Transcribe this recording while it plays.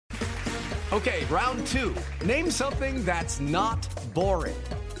Okay, round two. Name something that's not boring.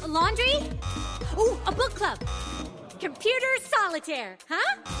 A laundry? Ooh, a book club. Computer solitaire,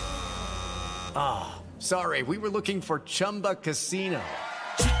 huh? Ah, sorry, we were looking for Chumba Casino.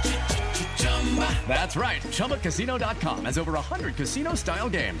 That's right, ChumbaCasino.com has over 100 casino-style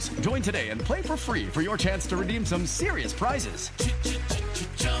games. Join today and play for free for your chance to redeem some serious prizes.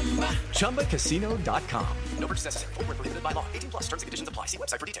 ChumbaCasino.com. No purchase necessary. Void where prohibited by law. 18 plus. Terms and conditions apply. See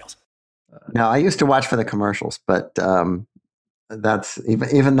website for details. No, I used to watch for the commercials, but that's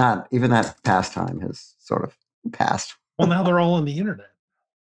even that pastime has sort of passed. Well, now they're all on the internet.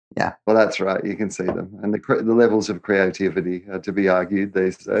 Yeah. Well, that's right. You can see them. And the levels of creativity are to be argued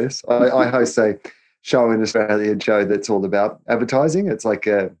these days. I host a show in Australian show that's all about advertising. It's like,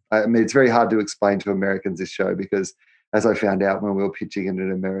 it's very hard to explain to Americans, this show, because as I found out when we were pitching it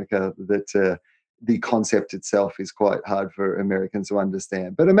in America, that the concept itself is quite hard for Americans to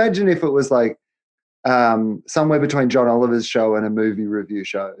understand. But imagine if it was like somewhere between John Oliver's show and a movie review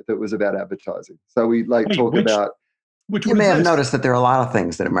show that was about advertising. So we talk about... You may have noticed that there are a lot of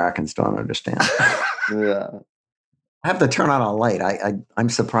things that Americans don't understand. Yeah. I have to turn on a light. I'm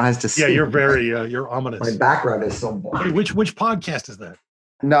surprised to see. Yeah, you're very you're ominous. My background is so boring. Hey, which podcast is that?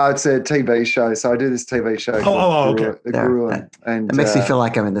 No, it's a TV show. So I do this TV show. Okay. And it makes me feel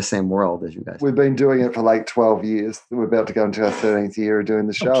like I'm in the same world as you guys. We've been doing it for like 12 years. We're about to go into our 13th year of doing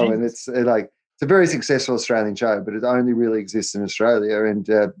the show. And it's a very successful Australian show, but it only really exists in Australia. And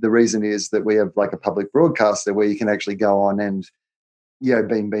the reason is that we have like a public broadcaster where you can actually go on and,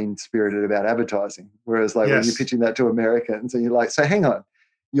 being spirited about advertising. Whereas when you're pitching that to Americans and you're like, so hang on,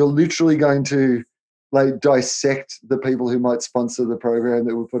 you're literally going to dissect the people who might sponsor the program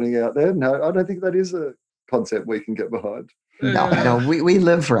that we're putting out there? No, I don't think that is a concept we can get behind. No, we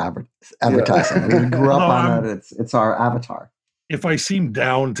live for advertising. We grew up on it. It's our avatar. If I seem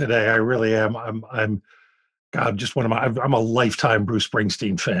down today, I really am. I'm a lifetime Bruce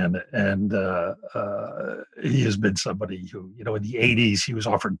Springsteen fan, and he has been somebody who, in the 80s, he was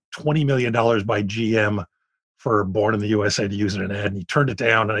offered $20 million by GM for Born in the USA to use in an ad, and he turned it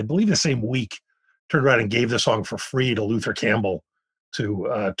down. And I believe the same week, turned around and gave the song for free to Luther Campbell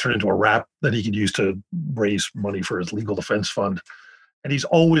to turn into a rap that he could use to raise money for his legal defense fund. And he's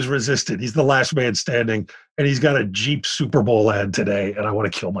always resisted. He's the last man standing, and he's got a Jeep Super Bowl ad today, and I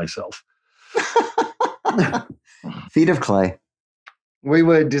want to kill myself. Feet of clay. We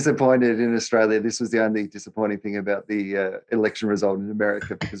were disappointed in Australia. This was the only disappointing thing about the election result in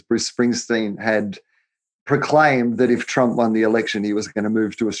America, because Bruce Springsteen had proclaimed that if Trump won the election, he was going to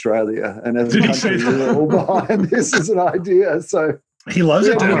move to Australia. And as a country, we were all behind this as an idea. So he loves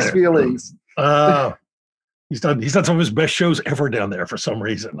it down there. Feelings. He's done some of his best shows ever down there for some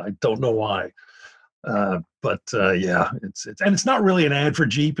reason. I don't know why. It's not really an ad for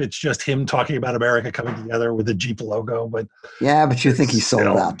Jeep. It's just him talking about America coming together with the Jeep logo. But you think he's sold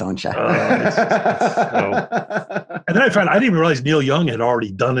out, don't you? And then I didn't even realize Neil Young had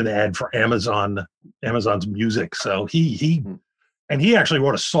already done an ad for Amazon's music. So he actually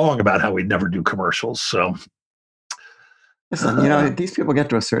wrote a song about how he'd never do commercials. So listen, these people get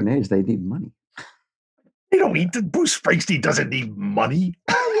to a certain age, they need money. They don't need to. Bruce Springsteen doesn't need money.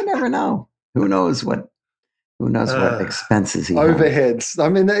 You never know. Who knows what expenses he overheads. has. I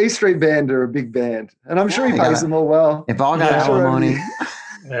mean, the E Street Band are a big band, and I'm sure he pays them all well. They've all got alimony.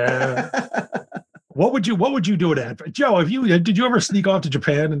 What would you do an ad for? Joe, did you ever sneak off to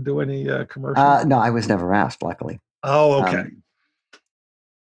Japan and do any commercials? No, I was never asked, luckily. Oh, okay.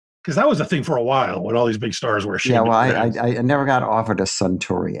 Because that was a thing for a while when all these big stars were ashamed. Yeah, well, I never got offered a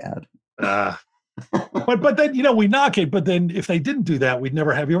Suntory ad. But then, we knock it. But then if they didn't do that, we'd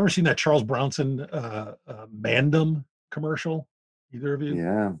never have. You ever seen that Charles Bronson Mandem commercial? Either of you?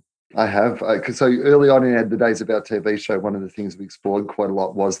 Yeah, I have. So early on in the Days About TV show, one of the things we explored quite a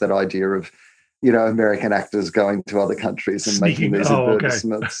lot was that idea of, American actors going to other countries and making these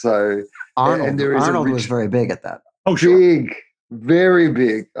advertisements. Okay. So Arnold was very big at that. Oh, sure. Big, very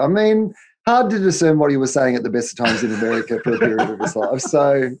big. I mean, hard to discern what he was saying at the best of times in America for a period of his life.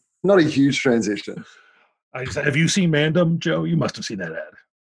 So not a huge transition. Have you seen Mandem, Joe? You must have seen that ad.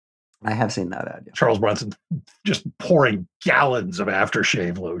 I have seen that ad. Yeah. Charles Bronson just pouring gallons of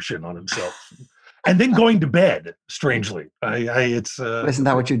aftershave lotion on himself, and then going to bed. Strangely, isn't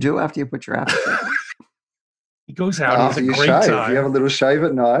that what you do after you put your aftershave? He goes out. After you shave, you have a little shave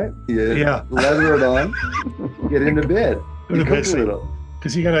at night. Yeah. Lather it on. Get into bed. Go to bed, a little.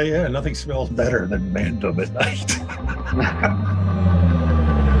 Because you gotta. Nothing smells better than Mandem at night.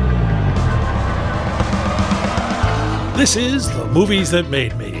 This is The Movies That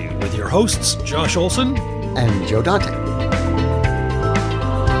Made Me, with your hosts, Josh Olson and Joe Dante.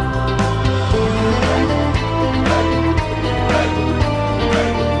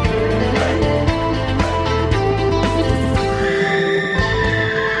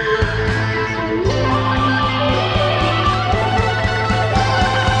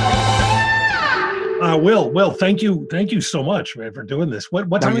 Will, thank you so much, man, for doing this.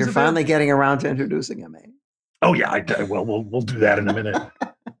 What time is You're it? finally getting around to introducing him, eh? Oh yeah, we'll do that in a minute.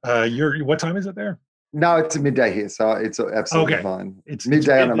 What time is it there? No, it's a midday here, so it's absolutely Okay. fine. It's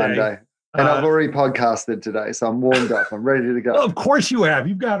midday on a Monday. And I've already podcasted today, so I'm warmed up. I'm ready to go. Well, of course you have.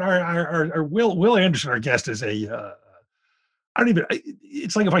 You've got our Wil Anderson, our guest, is a. I don't even.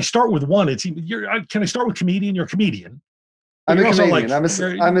 It's like if I start with one, it's can I start with comedian? You're a comedian. I'm a comedian.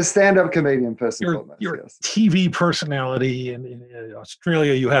 I'm a stand-up comedian first and foremost. You're yes. TV personality in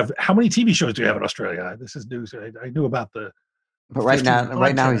Australia. You have how many TV shows do you have in Australia? This is news. I knew about the. But right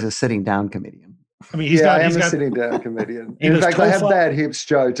now he's a sitting down comedian. I mean, he's a sitting down comedian. In fact, I have bad hips,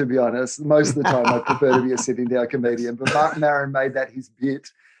 Joe, to be honest. Most of the time, I prefer to be a sitting down comedian. But Mark Maron made that his bit.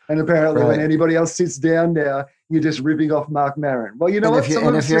 And apparently, when anybody else sits down now, you're just ripping off Mark Maron. Well, you know what?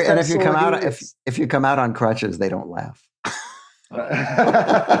 If you come out on crutches, they don't laugh. So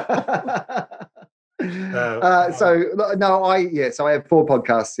I have 4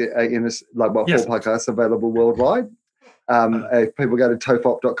 podcasts four podcasts available worldwide. If people go to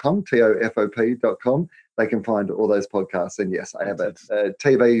tofop.com, TOFOP.com, they can find all those podcasts. And yes, I have a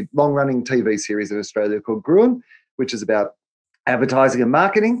long-running TV series in Australia called Gruen, which is about advertising and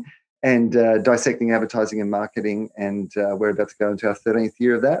marketing and dissecting advertising and marketing. And we're about to go into our 13th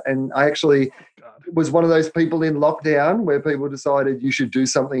year of that. And I actually was one of those people in lockdown where people decided you should do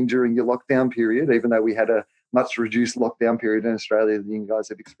something during your lockdown period, even though we had a much reduced lockdown period in Australia than you guys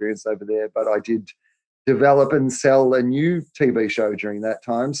have experienced over there. But I did develop and sell a new TV show during that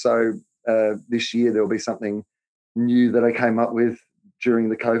time. So this year there'll be something new that I came up with during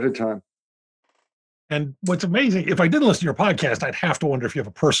the COVID time. And what's amazing, if I didn't listen to your podcast, I'd have to wonder if you have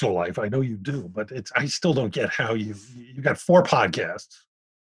a personal life. I know you do, but I still don't get how you got 4 podcasts,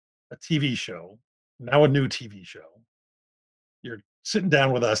 a TV show, now a new TV show. You're sitting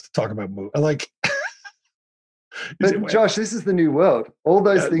down with us to talk about movies. But Josh, this is the new world. All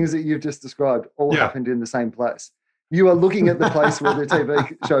those things that you've just described all happened in the same place. You are looking at the place where the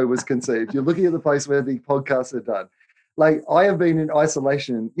TV show was conceived. You're looking at the place where the podcasts are done. Like, I have been in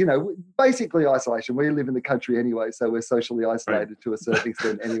isolation, basically isolation. We live in the country anyway, so we're socially isolated to a certain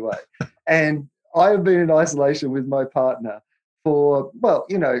extent anyway. And I have been in isolation with my partner for,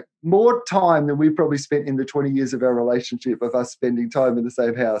 more time than we've probably spent in the 20 years of our relationship of us spending time in the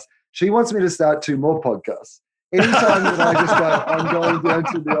same house. She wants me to start 2 more podcasts. Anytime that I just go, I'm going down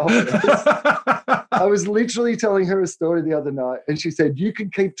to the office. I was literally telling her a story the other night, and she said, "You can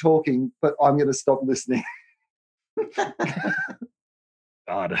keep talking, but I'm going to stop listening."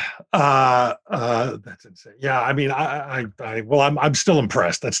 God, that's insane. Yeah, I mean, I'm still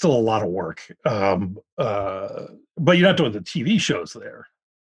impressed. That's still a lot of work. But you're not doing the TV shows there.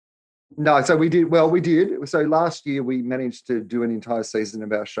 No, so we did. So last year we managed to do an entire season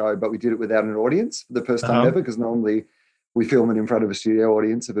of our show, but we did it without an audience for the first time ever, because normally we film it in front of a studio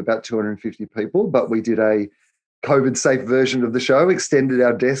audience of about 250 people. But we did a COVID-safe version of the show, extended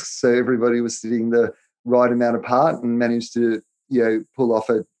our desks so everybody was sitting the right amount apart, and managed to pull off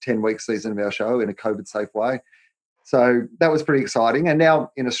a 10-week season of our show in a COVID-safe way. So that was pretty exciting. And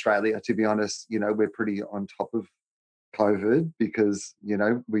now in Australia, to be honest, we're pretty on top of COVID because,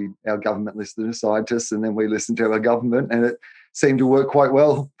 our government listened to scientists and then we listened to our government, and it seemed to work quite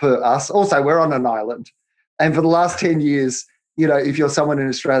well for us. Also, we're on an island. And for the last 10 years, if you're someone in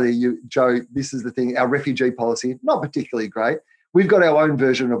Australia, Joe, this is the thing, our refugee policy, not particularly great. We've got our own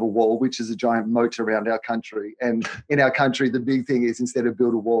version of a wall, which is a giant moat around our country. And in our country, the big thing is, instead of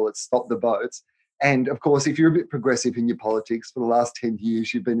build a wall, it's stop the boats. And of course, if you're a bit progressive in your politics, for the last 10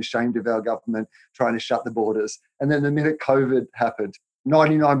 years, you've been ashamed of our government trying to shut the borders. And then the minute COVID happened,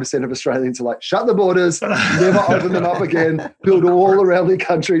 99% of Australians are like, shut the borders, never open them up again, build a wall around the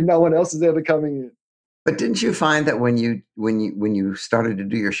country, no one else is ever coming in. But didn't you find that when you started to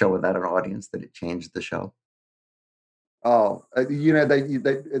do your show without an audience, that it changed the show? Oh,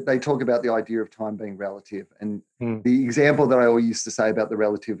 they talk about the idea of time being relative. And the example that I always used to say about the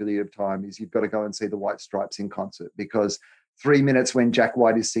relativity of time is, you've got to go and see the White Stripes in concert, because 3 minutes when Jack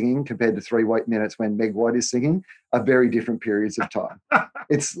White is singing compared to 3 minutes when Meg White is singing are very different periods of time.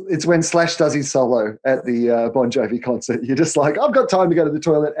 It's when Slash does his solo at the Bon Jovi concert. You're just like, I've got time to go to the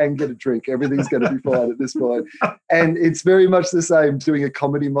toilet and get a drink. Everything's going to be fine at this point. And it's very much the same doing a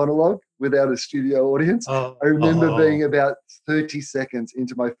comedy monologue without a studio audience. I remember being about 30 seconds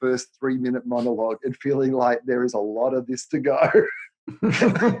into my first 3-minute monologue and feeling like there is a lot of this to go.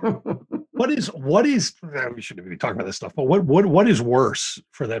 What is we shouldn't be talking about this stuff, but what is worse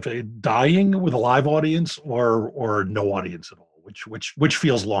for that, dying with a live audience or no audience at all? Which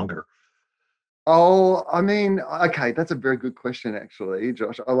feels longer? Oh, I mean, okay, that's a very good question, actually,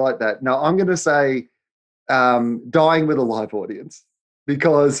 Josh. I like that. No, I'm going to say dying with a live audience,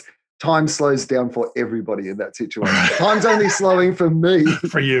 because time slows down for everybody in that situation. Time's only slowing for me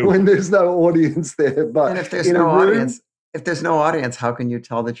for you when there's no audience there. But and if there's no audience, how can you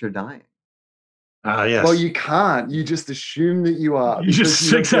tell that you're dying? Yes. Well, you can't. You just assume that you are.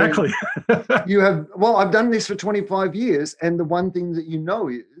 Exactly. I've done this for 25 years, and the one thing that you know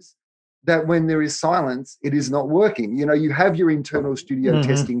is that when there is silence, it is not working. You have your internal studio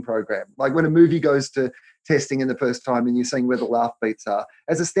testing program. Like when a movie goes to testing in the first time and you're seeing where the laugh beats are.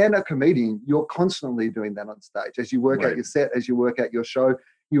 As a stand-up comedian, you're constantly doing that on stage. As you work out your set, as you work out your show,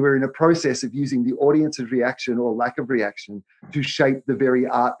 you are in a process of using the audience's reaction or lack of reaction to shape the very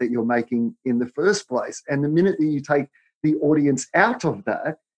art that you're making in the first place. And the minute that you take the audience out of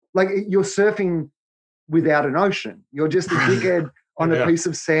that, like you're surfing without an ocean. You're just a dickhead on a piece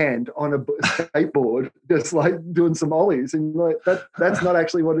of sand on a skateboard, just like doing some ollies. And you're like, that's not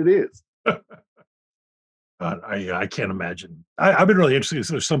actually what it is. I can't imagine. I've been really interested.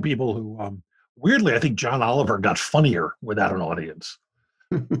 So there's some people who, weirdly, I think John Oliver got funnier without an audience,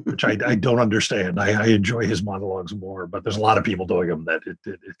 which I don't understand. I enjoy his monologues more, but there's a lot of people doing them that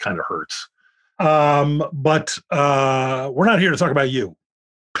it kind of hurts. But we're not here to talk about you.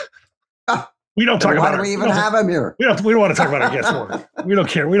 We don't talk about. Why do we even have him here? We don't want to talk about our guest work. We don't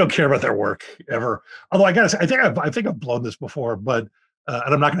care. We don't care about their work ever. Although I gotta say, I think I've blown this before, but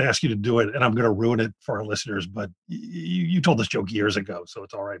and I'm not going to ask you to do it, and I'm going to ruin it for our listeners. But you told this joke years ago, so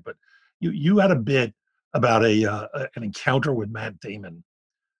it's all right. But you had a bit about an encounter with Matt Damon,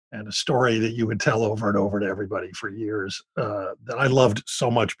 and a story that you would tell over and over to everybody for years that I loved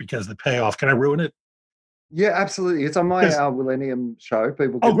so much because the payoff. Can I ruin it? Yeah, absolutely. It's on my Millennium show.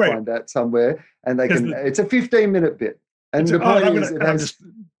 People can find that somewhere, and they can. It's a 15-minute bit, and the point is, it has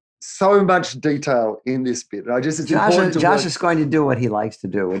so much detail in this bit. Josh is going to do what he likes to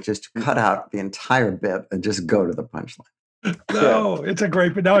do, which is to cut out the entire bit and just go to the punchline. No, it's a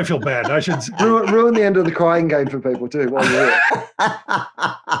great bit. Now I feel bad. I should ruin the end of the crying game for people too while you're here.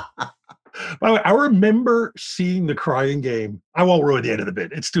 By the way, I remember seeing the crying game. I won't ruin the end of the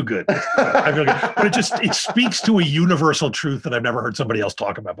bit. It's too good. I feel good. But it speaks to a universal truth that I've never heard somebody else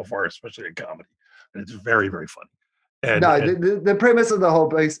talk about before, especially in comedy. And it's very, very funny. The premise of the whole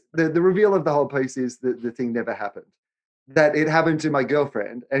piece, the reveal of the whole piece is that the thing never happened. That it happened to my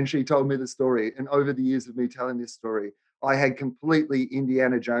girlfriend, and she told me the story. And over the years of me telling this story, I had completely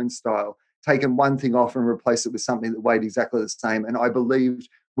Indiana Jones style taken one thing off and replaced it with something that weighed exactly the same. And I believed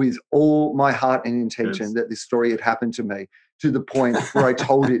with all my heart and intention that this story had happened to me, to the point where I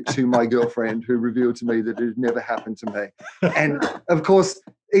told it to my girlfriend, who revealed to me that it had never happened to me. And of course,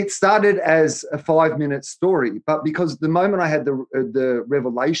 it started as a 5-minute story, but because the moment I had the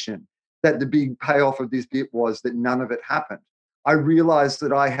revelation that the big payoff of this bit was that none of it happened, I realized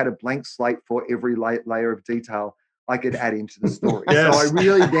that I had a blank slate for every layer of detail I could add into the story. Yes. So I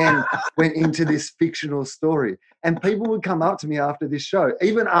really then went into this fictional story. And people would come up to me after this show,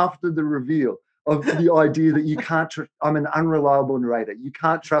 even after the reveal of the idea that you can't, I'm an unreliable narrator. You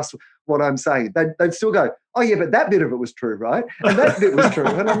can't trust what I'm saying. They'd still go, oh yeah, but that bit of it was true, right? And that bit was true.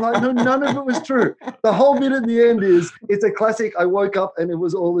 And I'm like, no, none of it was true. The whole bit at the end it's a classic. I woke up and it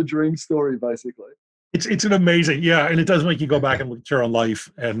was all a dream story, basically. It's an amazing, and it does make you go back and look at your own life.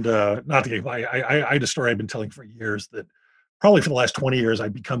 And not to get, I had a story I've been telling for years that probably for the last 20 years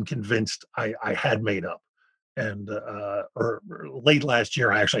I've become convinced I had made up. And or late last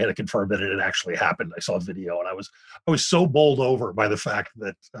year, I actually had to confirm that it had actually happened. I saw a video, and I was so bowled over by the fact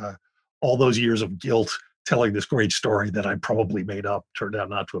that all those years of guilt telling this great story that I probably made up turned out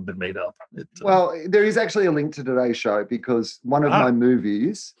not to have been made up. Well, there is actually a link to today's show, because one of my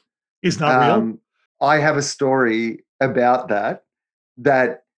movies is not real. I have a story about that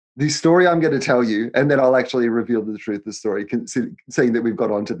the story I'm going to tell you, and then I'll actually reveal the truth of the story, seeing that we've got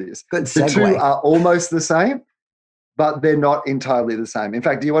onto this. Good segue. The two are almost the same, but they're not entirely the same. In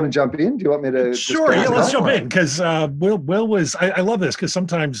fact, do you want to jump in? Do you want me to? Sure, let's jump in, because Wil was, I love this, because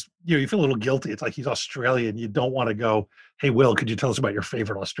sometimes you feel a little guilty. It's like he's Australian. You don't want to go, hey, Wil, could you tell us about your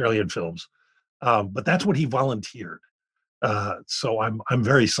favorite Australian films? But that's what he volunteered. So I'm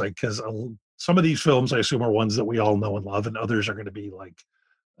very psyched, because some of these films I assume are ones that we all know and love, and others are going to be like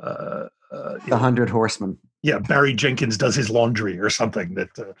The 100 Horsemen. Yeah, Barry Jenkins Does His Laundry or something.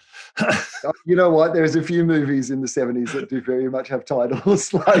 That you know what? There's a few movies in the 70s that do very much have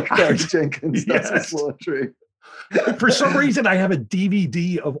titles like Barry Jenkins Does His Laundry. For some reason, I have a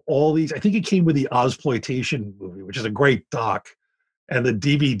DVD of all these. I think it came with the Ozploitation movie, which is a great doc, and the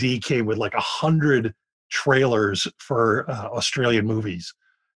DVD came with like 100 trailers for Australian movies.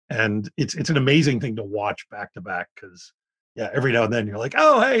 And it's an amazing thing to watch back to back, because Yeah, every now and then you're like,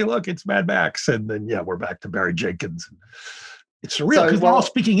 oh, hey, look, it's Mad Max. And then, yeah, we're back to Barry Jenkins. It's surreal because they're all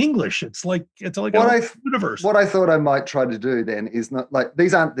speaking English. It's like a universe. What I thought I might try to do then is not like,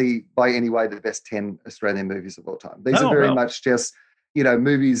 these aren't by any way the best 10 Australian movies of all time. These are very much just,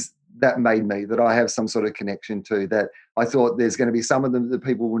 movies that made me, that I have some sort of connection to, that I thought there's going to be some of them that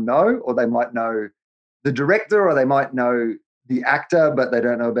people will know, or they might know the director, or they might know the actor, but they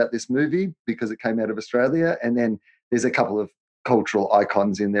don't know about this movie because it came out of Australia. And then there's a couple of cultural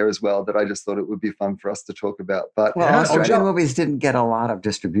icons in there as well that I just thought it would be fun for us to talk about. But Australian movies didn't get a lot of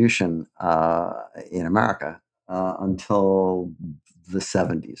distribution in America until the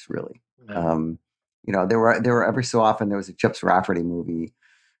 70s, really. Yeah. There were every so often there was a Chips Rafferty movie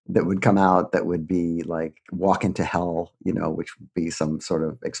that would come out that would be like Walk into Hell, which would be some sort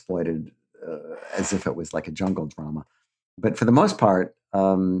of exploited as if it was like a jungle drama. But for the most part,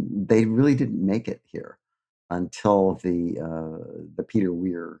 they really didn't make it here until the Peter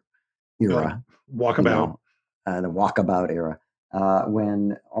Weir era, Walkabout, the Walkabout era,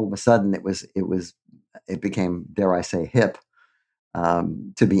 when all of a sudden it became, dare I say, hip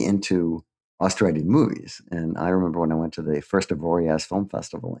to be into Australian movies. And I remember when I went to the first Avoriaz Film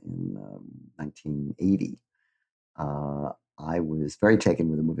Festival in 1980, I was very taken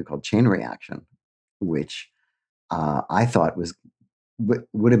with a movie called Chain Reaction, which I thought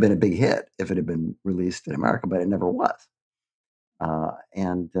would have been a big hit if it had been released in America, but it never was.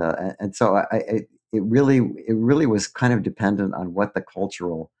 And so it really was kind of dependent on what the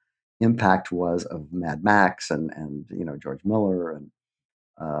cultural impact was of Mad Max and George Miller and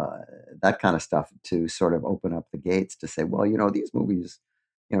that kind of stuff to sort of open up the gates to say, well, these movies,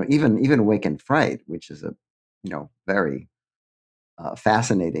 even Wake and Fright, which is a very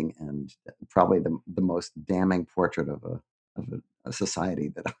fascinating and probably the most damning portrait of a society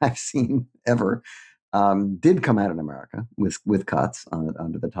that I've seen ever, did come out in America with cuts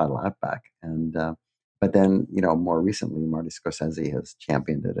under the title Outback, and but then more recently Marty Scorsese has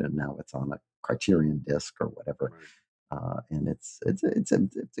championed it, and now it's on a Criterion disc or whatever, and it's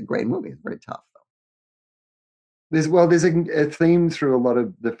a great movie. It's very tough though. There's a theme through a lot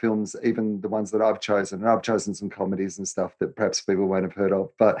of the films, even the ones that I've chosen, and I've chosen some comedies and stuff that perhaps people won't have heard of,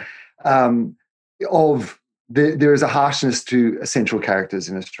 but there is a harshness to essential characters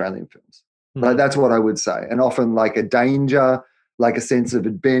in Australian films. Mm-hmm. Like, that's what I would say. And often like a danger, like a sense of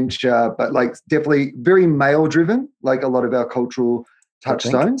adventure, but like definitely very male driven, like a lot of our cultural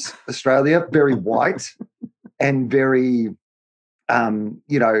touchstones. Australia, very white and very, but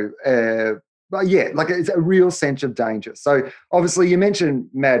yeah, like it's a real sense of danger. So obviously you mentioned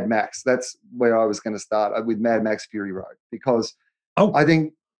Mad Max. That's where I was going to start with Mad Max Fury Road, because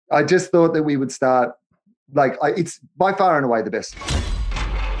I just thought that we would start, it's by far and away the best.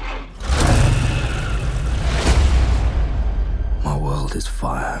 My world is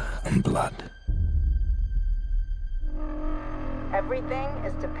fire and blood. Everything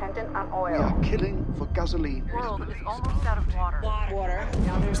is dependent on oil. We are killing for gasoline. The world is almost out of water. Water.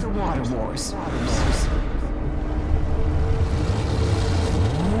 Now there's the water wars.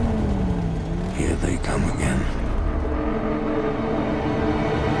 Here they come again.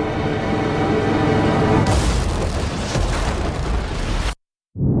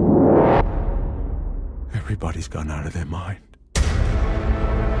 Everybody's gone out of their mind.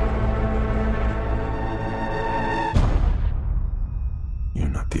 You're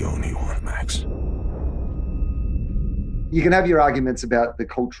not the only one, Max. You can have your arguments about the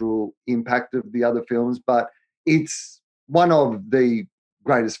cultural impact of the other films, but it's one of the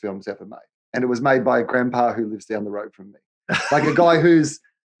greatest films ever made. And it was made by a grandpa who lives down the road from me. Like a guy whose,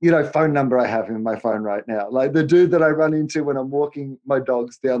 phone number I have in my phone right now. Like the dude that I run into when I'm walking my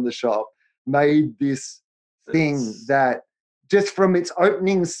dogs down the shop made this thing that just from its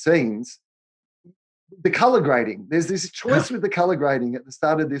opening scenes, the color grading, there's this choice with the color grading at the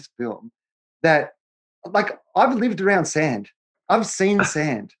start of this film that, like, I've lived around sand. I've seen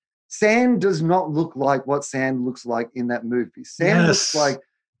sand. Sand does not look like what sand looks like in that movie. Sand looks like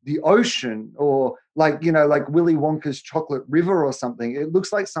the ocean, or like Willy Wonka's Chocolate River or something. It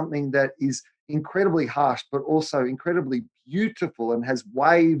looks like something that is incredibly harsh, but also incredibly beautiful and has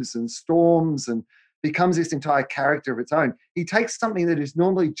waves and storms and becomes this entire character of its own. He takes something that is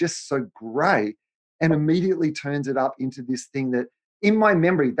normally just so grey and immediately turns it up into this thing that, in my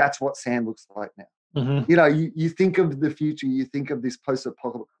memory, that's what sand looks like now. Mm-hmm. You think of the future, you think of this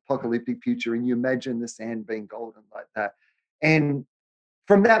post-apocalyptic future, and you imagine the sand being golden like that. And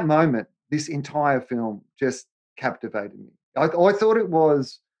from that moment, this entire film just captivated me. I thought it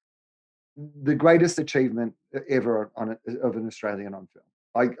was the greatest achievement ever of an Australian on film.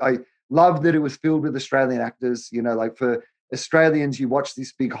 I loved that it was filled with Australian actors, like for Australians, you watch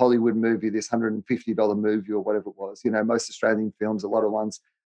this big Hollywood movie, this $150 movie or whatever it was. You know, most Australian films, a lot of ones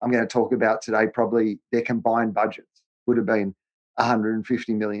I'm going to talk about today, probably their combined budgets would have been $150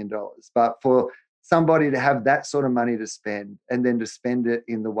 million. But for somebody to have that sort of money to spend and then to spend it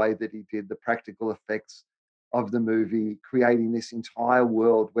in the way that he did, the practical effects of the movie, creating this entire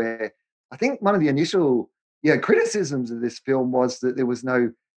world where I think one of the initial criticisms of this film was that there was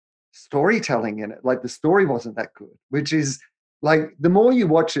no storytelling in it. Like the story wasn't that good, which is like the more you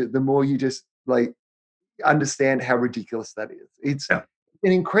watch it, the more you just like understand how ridiculous that is. It's an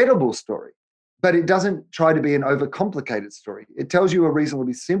incredible story, but it doesn't try to be an overcomplicated story. It tells you a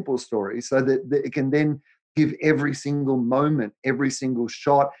reasonably simple story so that it can then give every single moment, every single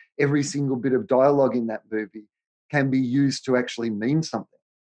shot, every single bit of dialogue in that movie can be used to actually mean something.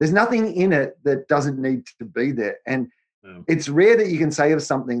 There's nothing in it that doesn't need to be there. And it's rare that you can say of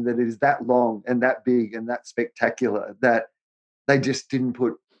something that is that long and that big and that spectacular that they just didn't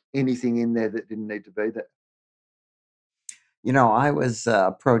put anything in there that didn't need to be there. You know, I was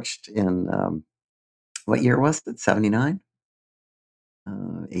approached in, what year was it? 79?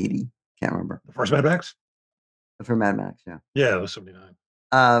 80? Can't remember. The first Mad Max? For Mad Max, yeah. Yeah, it was 79.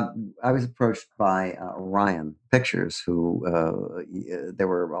 I was approached by Orion Pictures, who there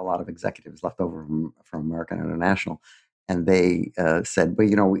were a lot of executives left over from American International, and they said, "Well,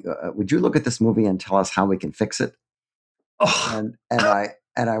 you know, would you look at this movie and tell us how we can fix it?" Oh.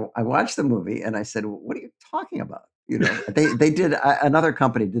 And I watched the movie and I said, "What are you talking about?" You know, they did another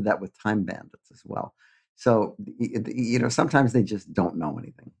company did that with Time Bandits as well. So you know, sometimes they just don't know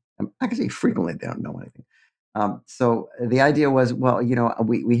anything. Actually, frequently they don't know anything. So the idea was, well, you know,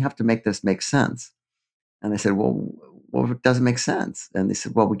 we have to make this make sense. And I said, well, it doesn't make sense. And they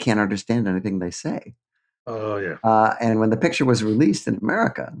said, well, we can't understand anything they say. Oh, yeah. And when the picture was released in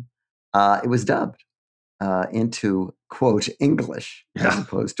America, it was dubbed into, quote, English as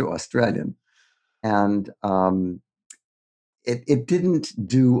opposed to Australian. And it didn't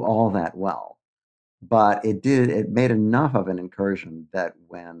do all that well. But it made enough of an incursion that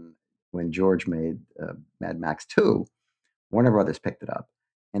when George made Mad Max 2, Warner Brothers picked it up,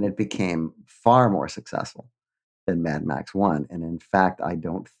 and it became far more successful than Mad Max 1. And in fact, I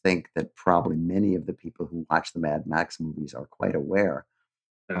don't think that probably many of the people who watch the Mad Max movies are quite aware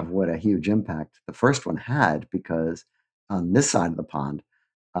of what a huge impact the first one had, because on this side of the pond,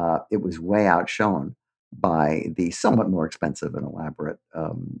 it was way outshone by the somewhat more expensive and elaborate,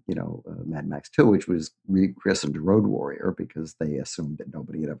 Mad Max 2, which was rechristened Road Warrior because they assumed that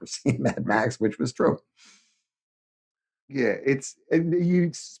nobody had ever seen Mad Max, which was true. Yeah,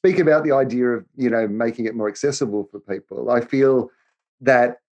 you speak about the idea of, you know, making it more accessible for people. I feel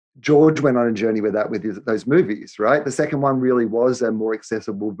that George went on a journey with that with those movies, right? The second one really was a more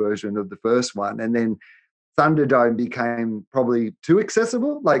accessible version of the first one. And then Thunderdome became probably too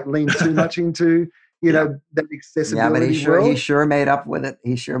accessible, like leaned too much into that accessibility. Yeah, but world. he sure made up with it.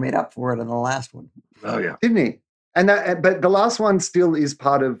 He sure made up for it in the last one. Oh yeah, didn't he? But the last one still is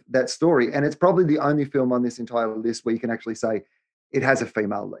part of that story, and it's probably the only film on this entire list where you can actually say it has a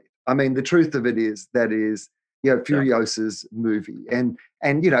female lead. I mean, the truth of it is Furiosa's movie, and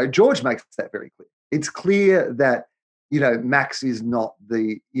George makes that very clear. It's clear that Max is not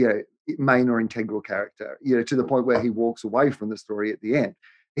the main or integral character, to the point where he walks away from the story at the end.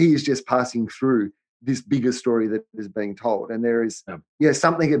 He is just passing through this bigger story that is being told. And there is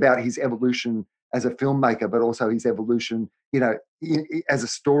something about his evolution as a filmmaker, but also his evolution, as a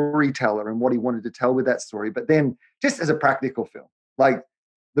storyteller and what he wanted to tell with that story. But then just as a practical film, like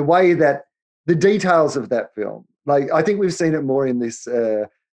the way that the details of that film, like I think we've seen it more in this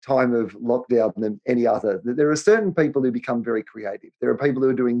time of lockdown than any other. There are certain people who become very creative. There are people who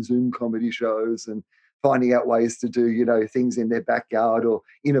are doing Zoom comedy shows and finding out ways to do, things in their backyard or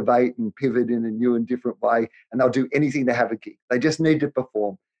innovate and pivot in a new and different way. And they'll do anything to have a gig. They just need to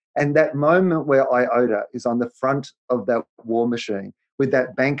perform. And that moment where Iota is on the front of that war machine with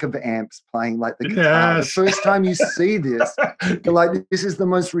that bank of amps playing like the guitar, the first time you see this, you're like, this is the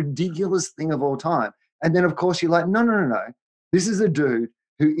most ridiculous thing of all time. And then, of course, you're like, no. This is a dude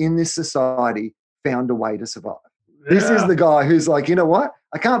who in this society found a way to survive. This is the guy who's like, you know what?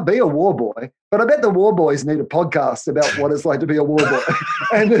 I can't be a war boy, but I bet the war boys need a podcast about what it's like to be a war boy.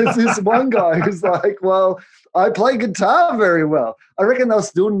 And there's this one guy who's like, well, I play guitar very well. I reckon they'll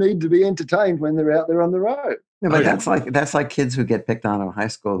still need to be entertained when they're out there on the road. Yeah, but that's like kids who get picked on in high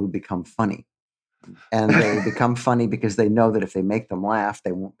school who become funny. And they become funny because they know that if they make them laugh,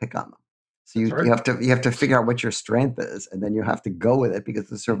 they won't pick on them. So you have to figure out what your strength is, and then you have to go with it because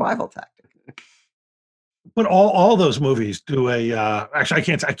it's a survival tactic. But all those movies do a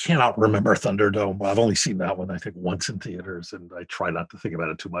actually I cannot remember Thunderdome. I've only seen that one I think once in theaters, and I try not to think about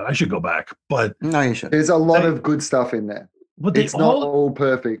it too much. I should go back, but No, you should. There's a lot of good stuff in there. But they It's not all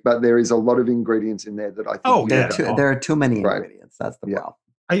perfect, but there is a lot of ingredients in there that I think. Oh, There, yeah. there are too many Right. ingredients. That's the Yeah.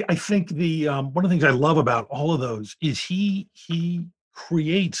 problem. I think the one of the things I love about all of those is he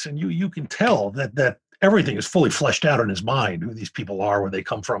creates, and you can tell that everything is fully fleshed out in his mind, who these people are, where they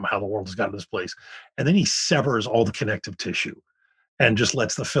come from, how the world has gotten to this place, and then he severs all the connective tissue and just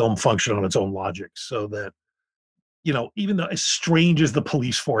lets the film function on its own logic, so that even though as strange as the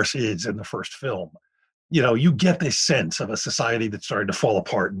police force is in the first film, you get this sense of a society that's starting to fall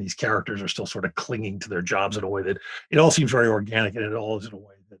apart, and these characters are still sort of clinging to their jobs in a way that it all seems very organic, and it all is in a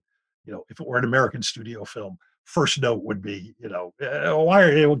way that, if it were an American studio film, first note would be,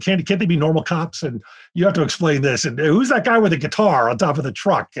 why can't they be normal cops? And you have to explain this. And who's that guy with a guitar on top of the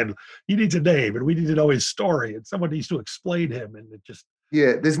truck? And he needs a name, and we need to know his story, and someone needs to explain him. And it just,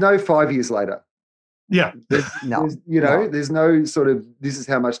 there's no 5 years later. Yeah. There's no sort of, this is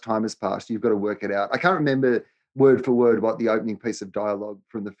how much time has passed. You've got to work it out. I can't remember word for word what the opening piece of dialogue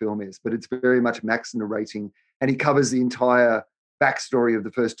from the film is, but it's very much Max narrating, and he covers the entire backstory of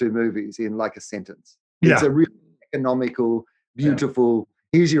the first two movies in like a sentence. Yeah. It's a really economical, beautiful,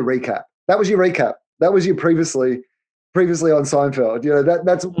 here's your recap. That was your recap. That was your previously on Seinfeld.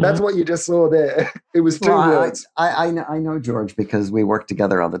 That's what you just saw there. It was two words. I know George because we worked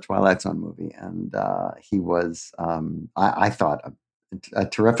together on the Twilight Zone movie, and he was I thought a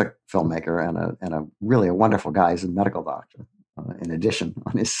terrific filmmaker and a really a wonderful guy. He's a medical doctor. In addition,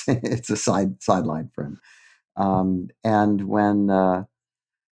 on his it's a sideline for him. And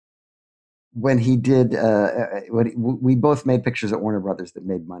when he did, we both made pictures at Warner Brothers that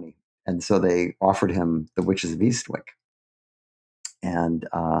made money, and so they offered him The Witches of Eastwick. And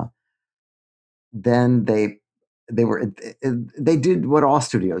then they did what all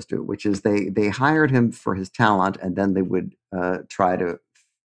studios do, which is they hired him for his talent, and then they would try to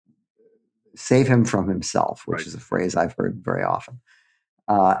save him from himself, which is a phrase I've heard very often,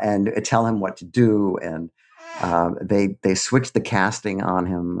 and tell him what to do. And they switched the casting on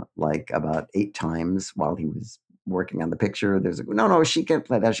him like about 8 times while he was working on the picture. There's no, she can't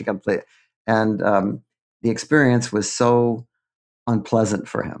play that. She can't play it. And the experience was so unpleasant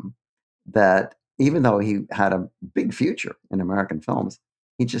for him that even though he had a big future in American films,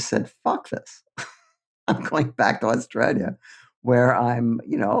 he just said, fuck this. I'm going back to Australia where I'm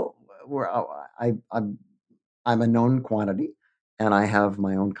a known quantity, and I have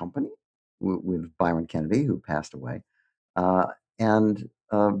my own company with Byron Kennedy, who passed away. And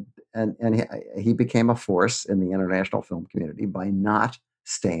he became a force in the international film community by not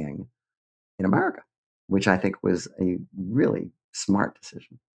staying in America, which I think was a really smart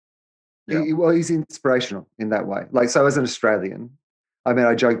decision. Yeah. He's inspirational in that way. Like, so as an Australian, I mean,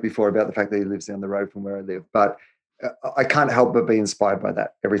 I joked before about the fact that he lives down the road from where I live, but I can't help but be inspired by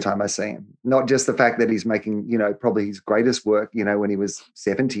that every time I see him. Not just the fact that he's making, probably his greatest work, when he was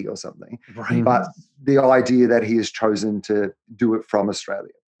 70 or something, right. But the idea that he has chosen to do it from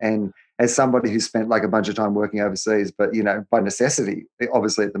Australia. And as somebody who spent like a bunch of time working overseas, but, by necessity,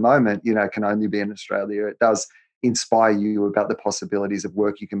 obviously at the moment, can only be in Australia, it does inspire you about the possibilities of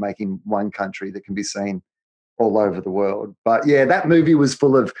work you can make in one country that can be seen all over the world. But yeah, that movie was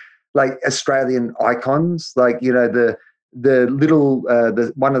full of like Australian icons, like, the little,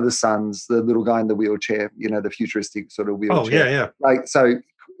 the one of the sons, the little guy in the wheelchair, the futuristic sort of wheelchair. Oh, yeah. Like, so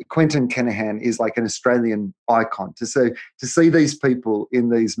Quentin Kenihan is like an Australian icon. To see these people in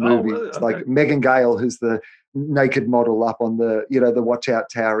these movies, okay. like Megan Gale, who's the naked model up on the, the Watch Out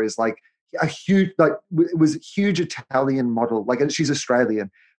Tower, is like a huge, like, it was a huge Italian model. Like, and she's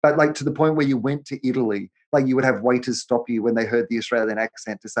Australian, but like to the point where you went to Italy, like you would have waiters stop you when they heard the Australian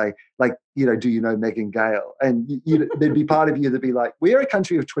accent to say, like, do you know Megan Gale? And there'd be part of you that'd be like, we are a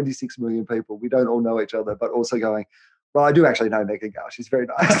country of 26 million people. We don't all know each other, but also going, well, I do actually know Megan Gale. She's very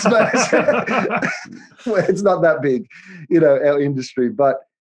nice, but it's not that big, our industry. But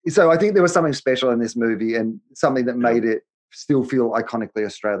so I think there was something special in this movie and something that made it still feel iconically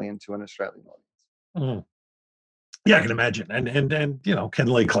Australian to an Australian audience. Mm-hmm. Yeah, I can imagine. And Ken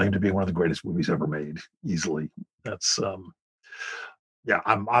Lay claimed to be one of the greatest movies ever made, easily. That's I'm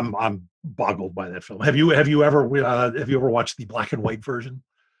boggled by that film. Have you ever watched the black and white version?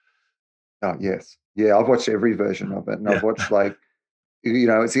 Oh, yes. Yeah, I've watched every version of it. And I've watched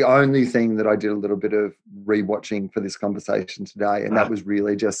it's the only thing that I did a little bit of rewatching for this conversation today. And that was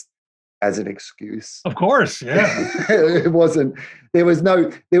really just as an excuse. Of course, yeah. There wasn't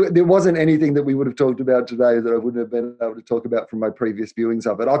anything that we would have talked about today that I wouldn't have been able to talk about from my previous viewings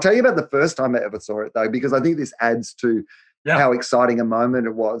of it. I'll tell you about the first time I ever saw it, though, because I think this adds to how exciting a moment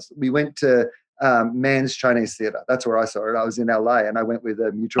it was. We went to Mann's Chinese Theatre. That's where I saw it. I was in LA, and I went with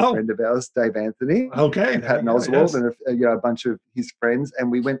a mutual friend of ours, Dave Anthony, and Patton Oswalt, and a bunch of his friends. And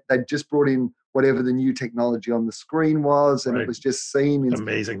we went. They just brought in whatever the new technology on the screen was, and it was just seen. It's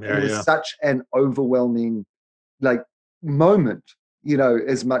amazing. There, it was such an overwhelming, moment.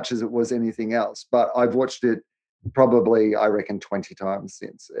 As much as it was anything else. But I've watched it probably, I reckon, 20 times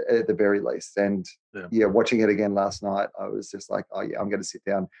since, at the very least. And watching it again last night, I was just like, oh yeah, I'm going to sit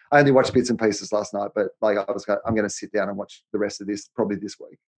down. I only watched bits and pieces last night, but I'm going to sit down and watch the rest of this probably this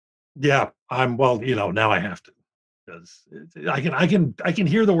week. Yeah, now I have to, because I can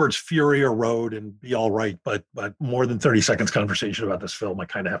hear the words fury or road and be all right, but more than 30 seconds conversation about this film, I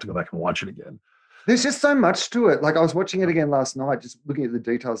kind of have to go back and watch it again. There's just so much to it. Like, I was watching it again last night, just looking at the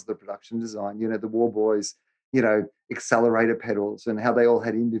details of the production design, the War Boys, accelerator pedals, and how they all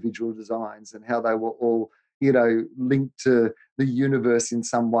had individual designs, and how they were all, linked to the universe in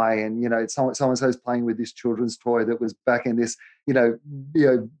some way. And, someone's playing with this children's toy that was back in this,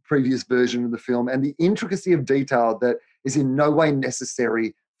 previous version of the film, and the intricacy of detail that is in no way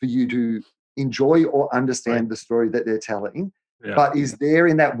necessary for you to enjoy or understand the story that they're telling. Yeah. But is there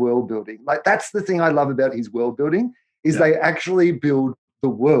in that world building. Like, that's the thing I love about his world building, is they actually build the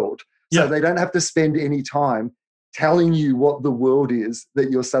world. So they don't have to spend any time telling you what the world is that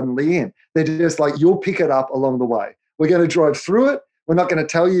you're suddenly in. They're just like, you'll pick it up along the way. We're going to drive through it. We're not going to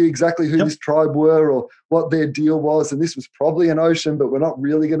tell you exactly who this tribe were or what their deal was. And this was probably an ocean, but we're not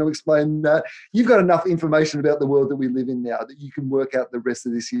really going to explain that. You've got enough information about the world that we live in now that you can work out the rest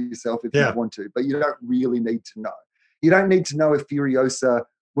of this yourself if you want to, but you don't really need to know. You don't need to know if Furiosa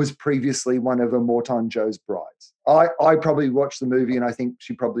was previously one of Immortan Joe's brides. I probably watched the movie, and I think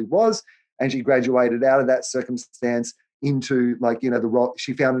she probably was, and she graduated out of that circumstance into, the role.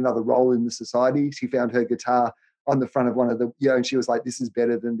 She found another role in the society. She found her guitar on the front of one of the, and she was like, this is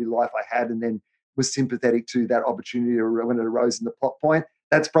better than the life I had, and then was sympathetic to that opportunity when it arose in the plot point.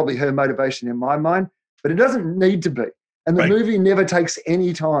 That's probably her motivation in my mind, but it doesn't need to be. And the movie never takes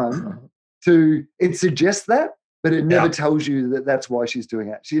any time it suggests that, but it never tells you that that's why she's doing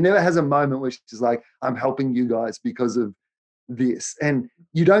it. She never has a moment where she's like, I'm helping you guys because of this. And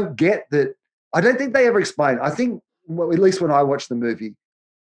you don't get that. I don't think they ever explain. I think, at least when I watched the movie,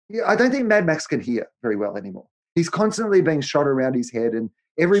 I don't think Mad Max can hear very well anymore. He's constantly being shot around his head, and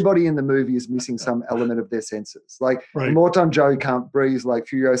everybody in the movie is missing some element of their senses. Like, Immortan Joe can't breathe, like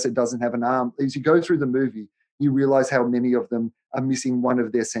Furiosa doesn't have an arm. As you go through the movie, you realize how many of them are missing one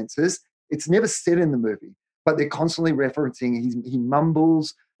of their senses. It's never said in the movie, but they're constantly referencing. He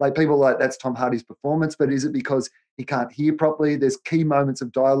mumbles. Like, people like, that's Tom Hardy's performance, but is it because he can't hear properly? There's key moments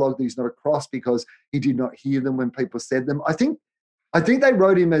of dialogue that he's not across because he did not hear them when people said them. I think they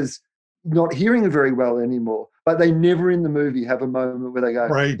wrote him as not hearing very well anymore, but they never in the movie have a moment where they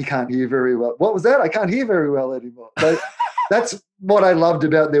go, he can't hear very well. What was that? I can't hear very well anymore. So that's what I loved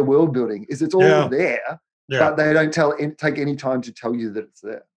about their world building, is it's all there, but they don't take any time to tell you that it's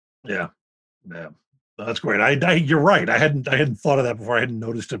there. Yeah. That's great. You're right. I hadn't thought of that before. I hadn't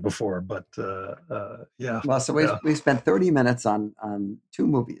noticed it before, but Well, so we spent 30 minutes on 2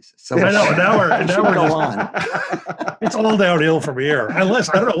 movies. So I know. Now we're go on. It's all downhill from here. Unless,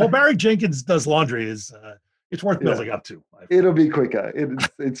 I don't know. Well, Barry Jenkins Does Laundry is it's worth building up to. It'll be quicker.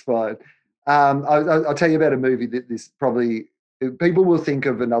 It's fine. I'll tell you about a movie that this probably people will think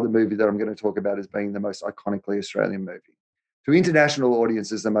of another movie that I'm going to talk about as being the most iconically Australian movie. To international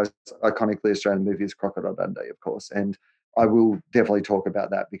audiences, the most iconically Australian movie is Crocodile Dundee, of course. And I will definitely talk about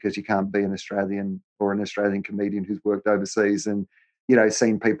that, because you can't be an Australian or an Australian comedian who's worked overseas and,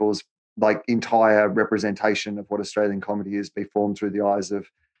 seen people's entire representation of what Australian comedy is be formed through the eyes of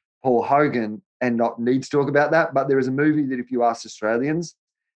Paul Hogan and not need to talk about that. But there is a movie that if you ask Australians,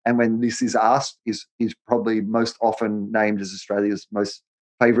 and when this is asked, is probably most often named as Australia's most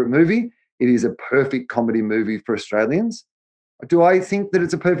favourite movie. It is a perfect comedy movie for Australians. Do I think that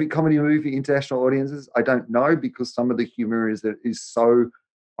it's a perfect comedy movie for international audiences? I don't know, because some of the humour is so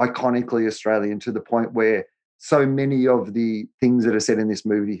iconically Australian, to the point where so many of the things that are said in this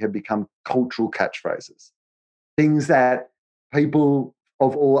movie have become cultural catchphrases, things that people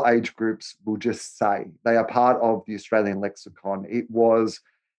of all age groups will just say. They are part of the Australian lexicon. It was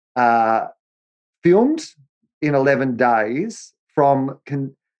filmed in 11 days from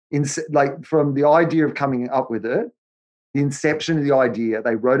the idea of coming up with it. The inception of the idea,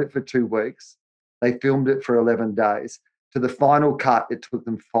 they wrote it for 2 weeks. They filmed it for 11 days. to the final cut, it took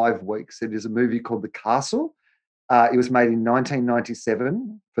them 5 weeks. It is a movie called The Castle. It was made in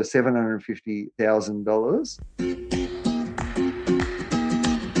 1997 for $750,000.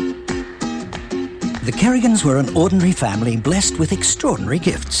 The Kerrigans were an ordinary family blessed with extraordinary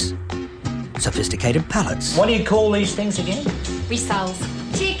gifts. Sophisticated palates. What do you call these things again? Rissoles.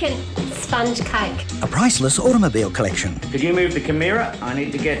 Chicken. Sponge cake. A priceless automobile collection. Could you move the Chimera? I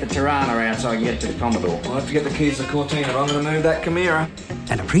need to get the Tirana out so I can get to the Commodore. I'll have to get the keys to Cortina. I'm going to move that Chimera.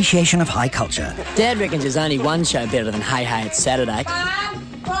 An appreciation of high culture. Dad reckons there's only one show better than Hey Hey It's Saturday.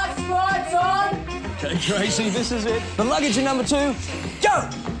 Lights on! Okay, Tracy, this is it. The luggage in number 2, go!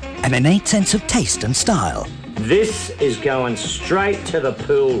 An innate sense of taste and style. This is going straight to the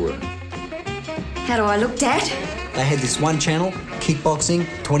pool room. How do I look, Dad? They had this one channel, kickboxing,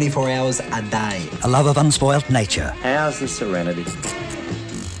 24 hours a day. A love of unspoiled nature. How's the Serenity?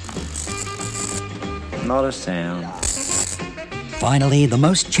 Not a sound. Finally, the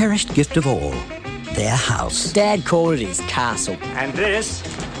most cherished gift of all, their house. Dad called it his castle. And this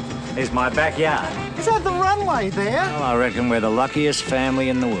is my backyard. Is that the runway there? Well, I reckon we're the luckiest family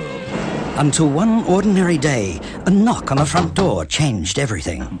in the world. Until one ordinary day, a knock on the front door changed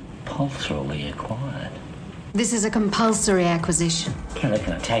everything. Compulsorily acquired. This is a compulsory acquisition. They're going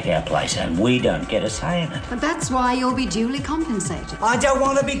to take our place and we don't get a say in it. But that's why you'll be duly compensated. I don't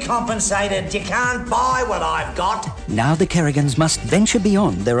want to be compensated. You can't buy what I've got. Now the Kerrigans must venture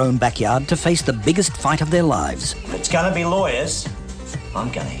beyond their own backyard to face the biggest fight of their lives. If it's going to be lawyers, I'm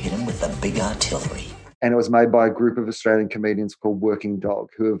going to hit them with the big artillery. And it was made by a group of Australian comedians called Working Dog,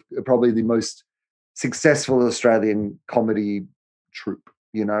 who are probably the most successful Australian comedy troupe.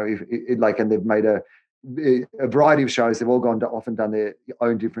 You know, and they've made a variety of shows. They've all often done their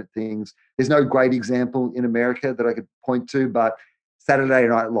own different things. There's no great example in America that I could point to, but Saturday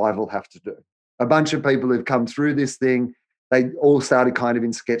Night Live will have to do. A bunch of people who've come through this thing, they all started kind of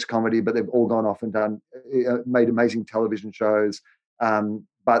in sketch comedy, but they've all gone off and made amazing television shows.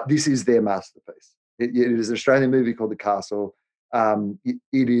 But this is their masterpiece. It is an Australian movie called The Castle.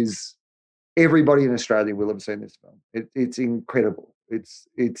 It is, everybody in Australia will have seen this film. It's incredible. It's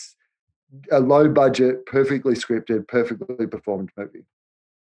a low budget, perfectly scripted, perfectly performed movie.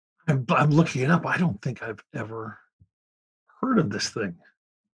 I'm looking it up. I don't think I've ever heard of this thing.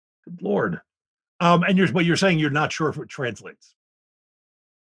 Good Lord. And you're saying you're not sure if it translates.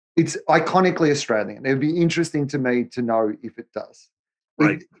 It's iconically Australian. It would be interesting to me to know if it does.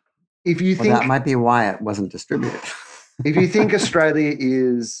 Right. If you think that might be why it wasn't distributed. If you think Australia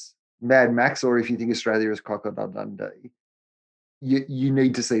is Mad Max, or if you think Australia is Crocodile Dundee, you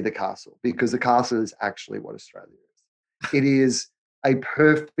need to see The Castle, because The Castle is actually what Australia is. It is a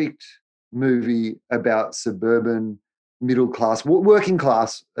perfect movie about suburban, middle class, working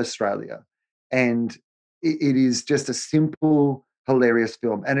class Australia. And it is just a simple, hilarious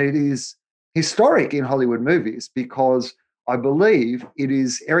film. And it is historic in Hollywood movies because I believe it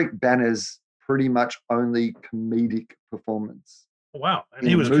is Eric Bana's pretty much only comedic performance. Wow. And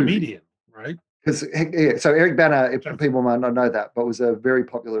he was a comedian, right? So Eric Bana, people might not know that, but was a very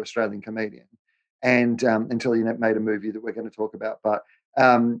popular Australian comedian, and until he made a movie that we're going to talk about. But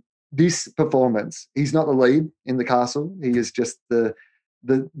this performance, he's not the lead in The Castle. He is just the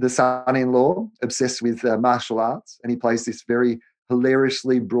son-in-law obsessed with martial arts, and he plays this very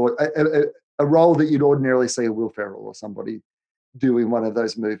hilariously broad a role that you'd ordinarily see a Will Ferrell or somebody do in one of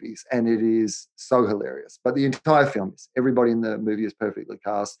those movies, and it is so hilarious. But the entire film is, everybody in the movie is perfectly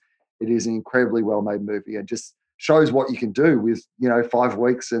cast. It is an incredibly well-made movie and just shows what you can do with, 5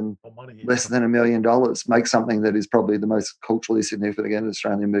 weeks and less than $1 million. Make something that is probably the most culturally significant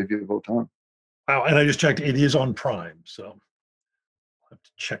Australian movie of all time. Wow. And I just checked, it is on Prime. So I'll have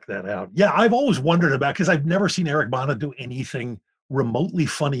to check that out. Yeah, I've always wondered about, because I've never seen Eric Bana do anything remotely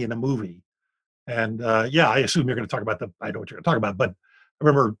funny in a movie. And I assume you're going to talk about I know what you're going to talk about, but I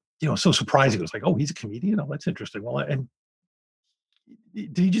remember, so surprising. It was like, oh, he's a comedian? Oh, that's interesting. Well, and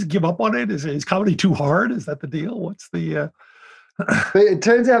did he just give up on it? Is comedy too hard? Is that the deal? What's the... But it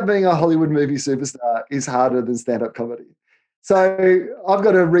turns out being a Hollywood movie superstar is harder than stand-up comedy. So I've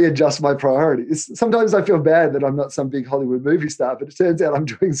got to readjust my priorities. Sometimes I feel bad that I'm not some big Hollywood movie star, but it turns out I'm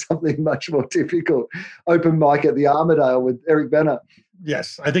doing something much more typical. Open mic at the Armadale with Eric Bana.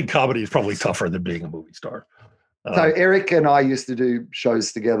 Yes, I think comedy is probably tougher than being a movie star. So Eric and I used to do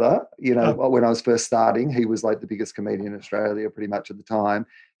shows together. When I was first starting, he was like the biggest comedian in Australia pretty much at the time.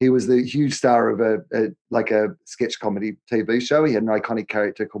 He was the huge star of a sketch comedy TV show. He had an iconic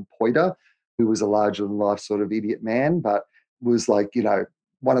character called Poiter, who was a larger than life sort of idiot man, but was like,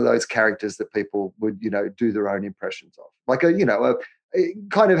 one of those characters that people would, do their own impressions of. Like it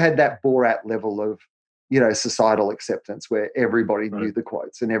kind of had that Borat level of societal acceptance where everybody knew the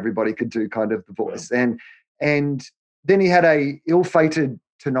quotes and everybody could do kind of the voice. And then he had a ill-fated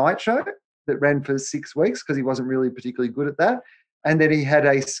Tonight Show that ran for 6 weeks because he wasn't really particularly good at that. And then he had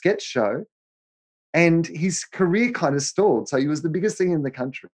a sketch show, and his career kind of stalled. So he was the biggest thing in the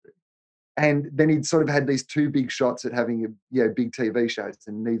country. And then he'd sort of had these 2 big shots at having big TV shows,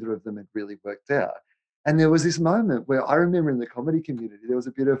 and neither of them had really worked out. And there was this moment where I remember in the comedy community, there was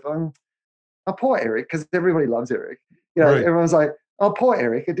a bit of, oh, poor Eric, because everybody loves Eric. Everyone's like, oh, poor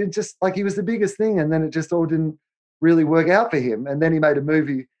Eric. It did just, like, he was the biggest thing, and then it just all didn't really work out for him. And then he made a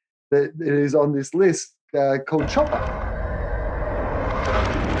movie that is on this list called Chopper.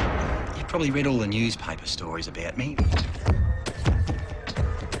 You've probably read all the newspaper stories about me.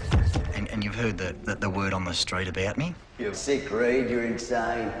 And you've heard the word on the street about me. You're sick, Reed. You're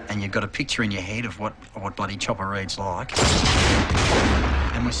insane. And you've got a picture in your head of what bloody Chopper Reed's like.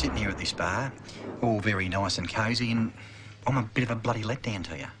 And we're sitting here at this bar, all very nice and cosy, and I'm a bit of a bloody letdown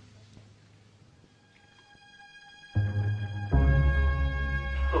to you.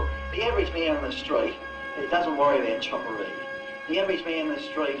 Look, the average man on the street doesn't worry about Chopper Reed. The average man on the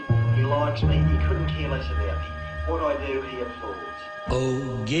street, he likes me, he couldn't care less about me. What I do, he applauds.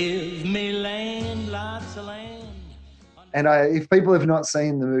 Oh, give me land, lots of land. And if people have not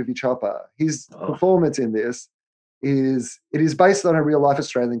seen the movie Chopper, his performance in this is based on a real life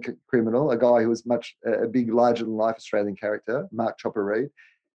Australian criminal, a guy who was a big, larger than life Australian character, Mark Chopper Reed.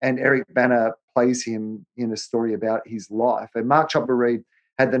 And Eric Bana plays him in a story about his life. And Mark Chopper Reed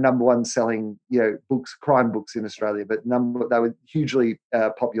had the #1 selling, books, crime books in Australia, but they were hugely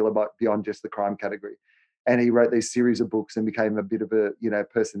popular beyond just the crime category. And he wrote these series of books and became a bit of a,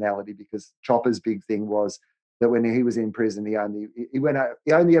 personality, because Chopper's big thing was that when he was in prison, he only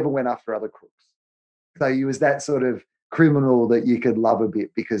ever went after other crooks. So he was that sort of criminal that you could love a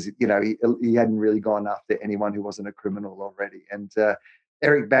bit, because, he hadn't really gone after anyone who wasn't a criminal already. And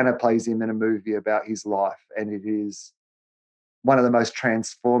Eric Bana plays him in a movie about his life, and it is one of the most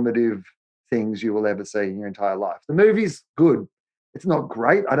transformative things you will ever see in your entire life. The movie's good. It's not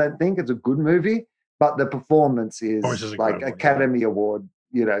great, I don't think. It's a good movie, but the performance is like Academy Award,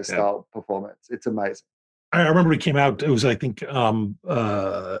 style performance. It's amazing. I remember it came out. It was, I think, Elmore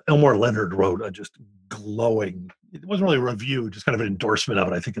Leonard wrote a just glowing. It wasn't really a review, just kind of an endorsement of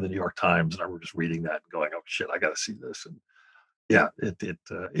it, I think, in the New York Times. And I remember just reading that and going, "Oh shit, I got to see this." And yeah,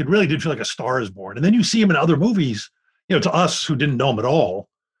 it really did feel like A Star Is Born. And then you see him in other movies, to us who didn't know him at all.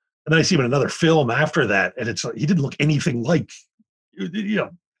 And then I see him in another film after that, and it's like, he didn't look anything like,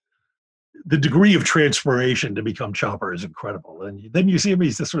 the degree of transformation to become Chopper is incredible. And then you see him,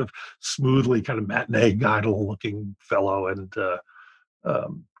 he's this sort of smoothly kind of matinee idol looking fellow. And God,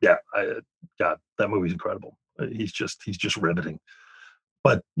 that movie's incredible. He's just riveting.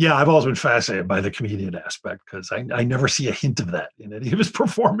 But yeah, I've always been fascinated by the comedian aspect, because I never see a hint of that in any of his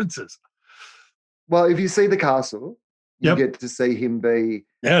performances. Well, if you see The Castle, you get to see him be.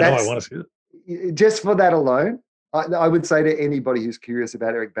 Yeah, no, I want to see it. Just for that alone, I would say to anybody who's curious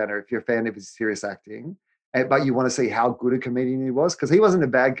about Eric Bana, if you're a fan of his serious acting, but you want to see how good a comedian he was, because he wasn't a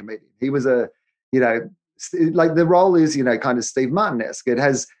bad comedian. He was like the role is, kind of Steve Martin-esque. It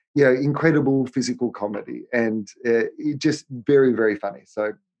has, incredible physical comedy, and just very, very funny.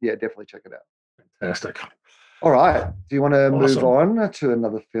 So yeah, definitely check it out. Fantastic. All right. Do you want to move on to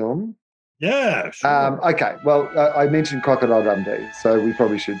another film? Yeah, sure. Okay. Well, I mentioned Crocodile Dundee, so we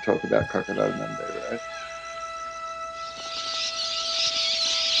probably should talk about Crocodile Dundee, right?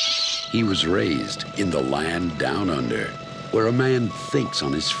 He was raised in the land down under, where a man thinks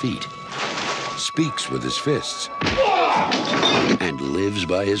on his feet, speaks with his fists, and lives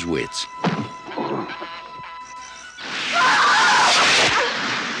by his wits.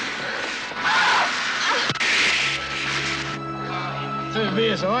 Two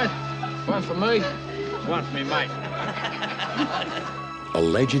beers, all right? One for me, one for me, mate. A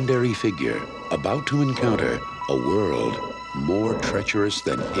legendary figure about to encounter a world more treacherous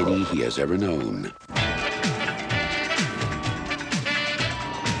than any he has ever known.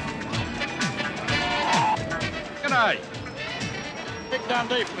 G'day. Dick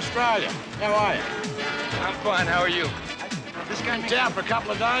Dundee from Australia. How are you? I'm fine. How are you? Just came in town for a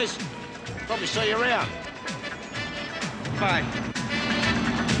couple of days. Probably see you around. Bye.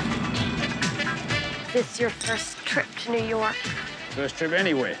 Is this your first trip to New York? First trip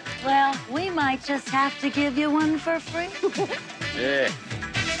anywhere. Well, we might just have to give you one for free. Yeah.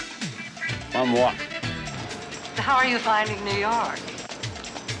 One what? How are you finding New York?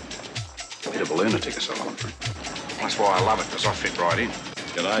 Bit of a lunatic or something. That's why I love it, because I fit right in.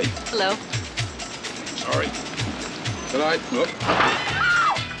 G'day. Hello. Sorry. G'day. Look.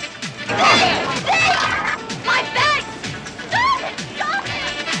 My face! Stop it! Stop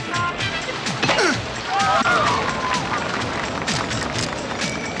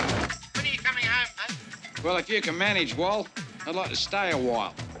When are you coming home, mate? Well, if you can manage, Wal, I'd like to stay a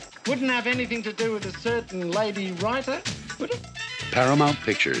while. Wouldn't have anything to do with a certain lady writer, would it? Paramount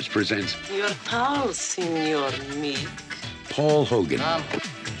Pictures presents Your towel, Senor Meek. Paul Hogan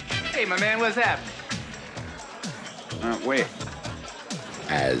Hey, my man, what's happening? Where?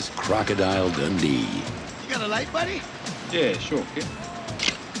 as Crocodile Dundee. You got a light, buddy? Yeah, sure, kid.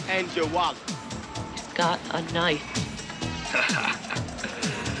 And your wallet. Got a knife.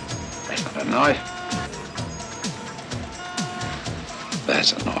 That's not a knife.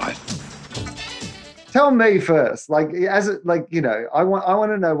 That's a knife. Tell me first, I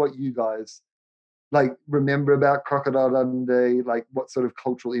want to know what you guys remember about Crocodile Dundee, what sort of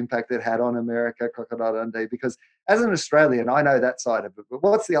cultural impact it had on America, Crocodile Dundee, because as an Australian, I know that side of it, but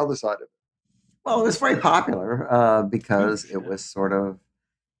what's the other side of it? Well, it was very popular because it was sort of,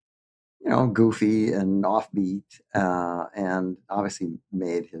 goofy and offbeat, and obviously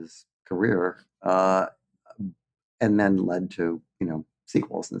made his career, and then led to,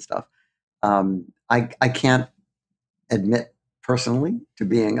 sequels and stuff. I can't admit personally to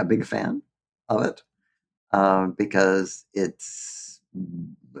being a big fan of it because it's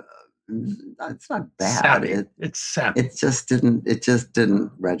not bad. Sappy. It's sappy. It just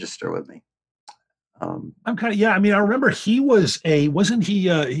didn't register with me. I'm kind of, I mean, I remember he was he was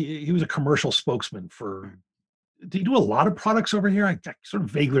a commercial spokesman for, did he do a lot of products over here? I sort of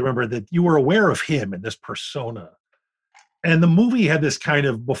vaguely remember that you were aware of him and this persona. And the movie had this kind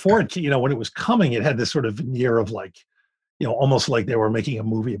of, before it, when it was coming, it had this sort of veneer of almost like they were making a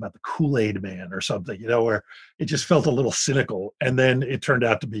movie about the Kool-Aid Man or something, where it just felt a little cynical. And then it turned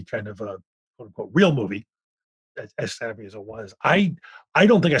out to be kind of a quote unquote real movie, as savvy as it was. I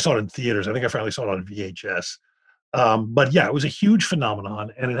don't think I saw it in theaters. I think I finally saw it on VHS. But yeah, it was a huge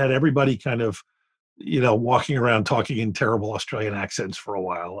phenomenon, and it had everybody kind of, walking around talking in terrible Australian accents for a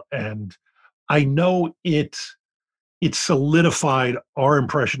while. And I know it solidified our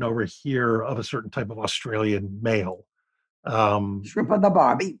impression over here of a certain type of Australian male. Shrimp on the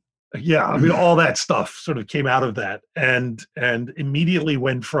Barbie. Yeah, I mean, all that stuff sort of came out of that, and immediately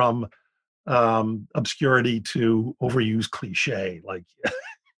went from obscurity to overused cliche,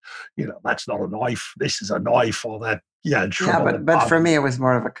 that's not a knife, this is a knife, all that. Yeah, but for me, it was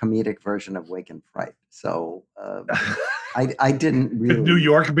more of a comedic version of Wake and Fright. So I didn't really. New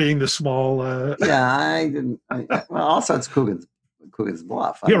York being the small. I didn't. Well, also it's Coogan's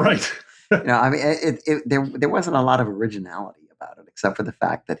Bluff. Right. There wasn't a lot of originality about it, except for the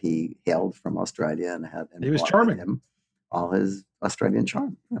fact that he hailed from Australia and he was charming. Him all his Australian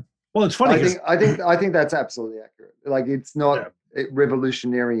charm. Yeah. Well, it's funny. I think that's absolutely accurate. It's not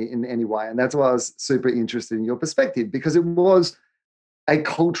revolutionary in any way, and that's why I was super interested in your perspective, because it was a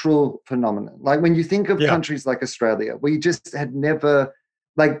cultural phenomenon. When you think of countries like Australia, we just had never,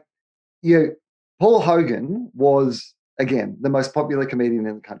 Paul Hogan was, again, the most popular comedian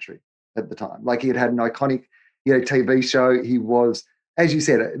in the country at the time. He had an iconic, TV show. He was, as you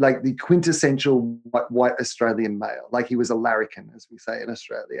said, the quintessential white Australian male. He was a larrikin, as we say in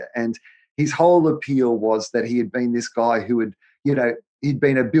Australia. And his whole appeal was that he had been this guy who had, he'd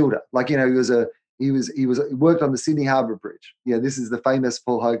been a builder. He worked on the Sydney Harbour Bridge. This is the famous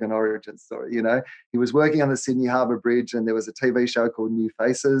Paul Hogan origin story. He was working on the Sydney Harbour Bridge, and there was a TV show called New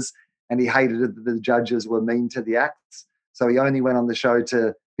Faces, and he hated it that the judges were mean to the acts. So he only went on the show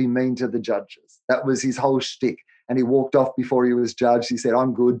to be mean to the judges. That was his whole shtick. And he walked off before he was judged. He said,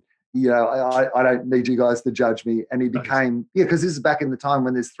 I'm good. I don't need you guys to judge me. And he became, because this is back in the time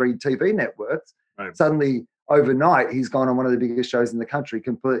when there's 3 TV networks. Right. Suddenly, overnight, he's gone on one of the biggest shows in the country,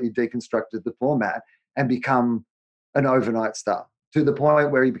 completely deconstructed the format, and become an overnight star, to the point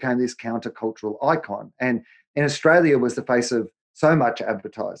where he became this countercultural icon. And in Australia was the face of so much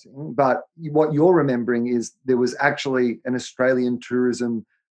advertising. But what you're remembering is there was actually an Australian tourism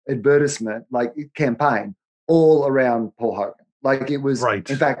advertisement, campaign, all around Paul Hogan. It was, right.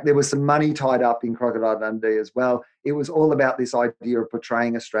 In fact, there was some money tied up in Crocodile Dundee as well. It was all about this idea of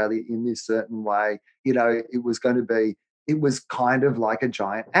portraying Australia in this certain way. It was kind of like a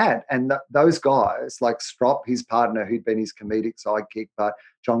giant ad. And those guys, like Strop, his partner, who'd been his comedic sidekick, but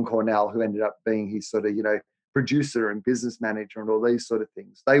John Cornell, who ended up being his sort of, producer and business manager and all these sort of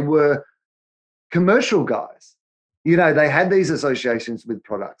things, they were commercial guys. They had these associations with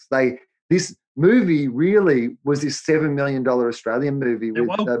products. This movie really was this $7 million Australian movie with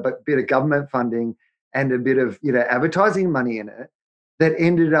a bit of government funding and a bit of advertising money in it that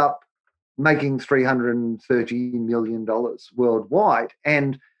ended up making $330 million worldwide.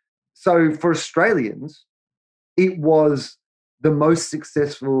 And so for Australians, it was the most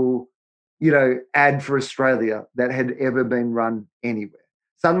successful, ad for Australia that had ever been run anywhere.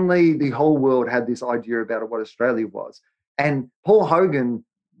 Suddenly, the whole world had this idea about what Australia was. And Paul Hogan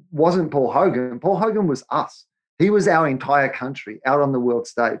wasn't Paul Hogan. Paul Hogan was us. He was our entire country out on the world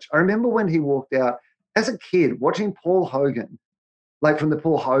stage. I remember when he walked out as a kid watching Paul Hogan, like from the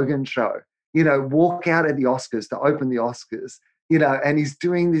Paul Hogan show, walk out at the Oscars to open the Oscars, and he's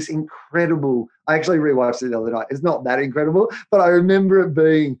doing this incredible, I actually rewatched it the other night. It's not that incredible, but I remember it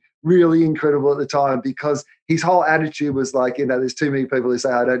being really incredible at the time because his whole attitude was like, there's too many people who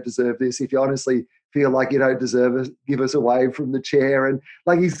say, I don't deserve this. If you honestly feel like you don't deserve it, give us away from the chair. And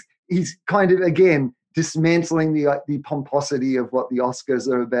like he's kind of, again, dismantling the pomposity of what the Oscars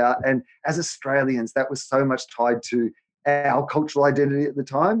are about. And as Australians, that was so much tied to our cultural identity at the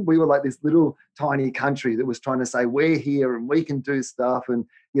time. We were like this little tiny country that was trying to say, we're here and we can do stuff. And,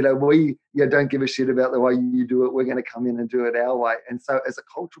 we don't give a shit about the way you do it. We're going to come in and do it our way. And so as a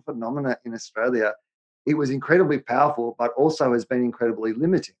cultural phenomenon in Australia, it was incredibly powerful, but also has been incredibly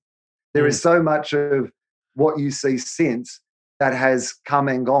limiting. There is so much of what you see since that has come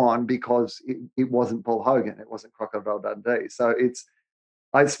and gone because it wasn't Paul Hogan. It wasn't Crocodile Dundee. So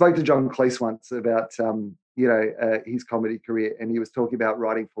I spoke to John Cleese once about, his comedy career, and he was talking about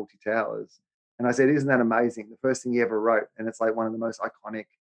writing Fawlty Towers. And I said, isn't that amazing? The first thing he ever wrote, and it's like one of the most iconic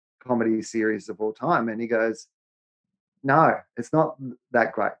comedy series of all time. And he goes, no, it's not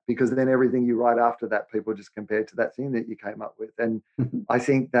that great, because then everything you write after that, people just compare to that thing that you came up with. And I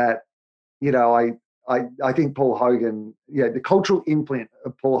think that, I think Paul Hogan, the cultural imprint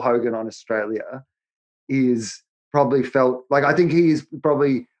of Paul Hogan on Australia is probably felt like, I think he is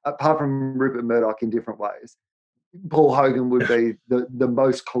probably, apart from Rupert Murdoch in different ways, Paul Hogan would be the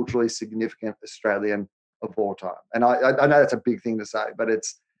most culturally significant Australian of all time. And I know that's a big thing to say, but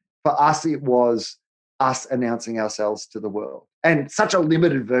for us, it was us announcing ourselves to the world, and such a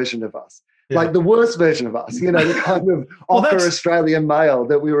limited version of us. Yeah. Like the worst version of us, the kind of Australian male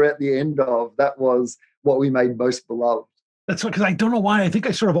that we were at the end of. That was what we made most beloved. That's because I don't know why. I think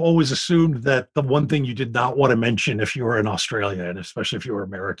I sort of always assumed that the one thing you did not want to mention if you were in Australia, and especially if you were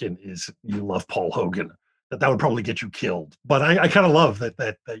American, is you love Paul Hogan. That would probably get you killed. But I kind of love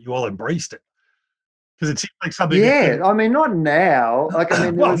that you all embraced it, because it seemed like something. Yeah, I mean, not now. Like,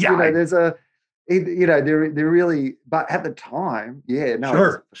 I mean, there's a. They're really, but at the time,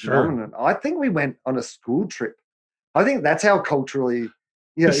 sure. I think we went on a school trip. I think that's how culturally,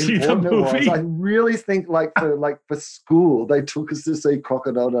 important it was. I really think for school, they took us to see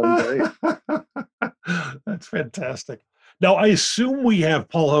Crocodile Dundee. That's fantastic. Now, I assume we have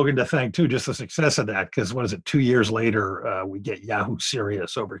Paul Hogan to thank too, just the success of that, because 2 years later, we get Yahoo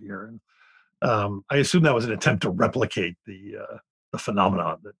Serious over here, and I assume that was an attempt to replicate the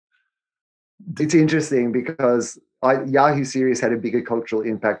phenomenon that. It's interesting because Yahoo Serious had a bigger cultural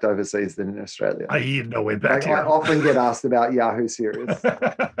impact overseas than in Australia. I had no impact here. I often get asked about Yahoo Serious.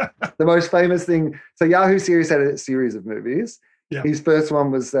 The most famous thing, so Yahoo Serious had a series of movies. Yeah. His first one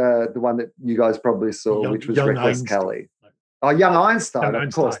was the one that you guys probably saw, which was Reckless Kelly. Oh, Young Einstein,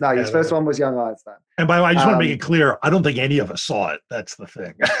 of course. No, his first one was Young Einstein. And by the way, I just want to make it clear, I don't think any of us saw it. That's the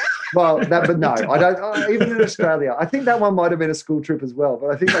thing. Well, but no, I don't. Even in Australia, I think that one might have been a school trip as well.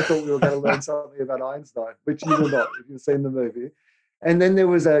 But I think they thought we were going to learn something about Einstein, which you will not if you've seen the movie. And then there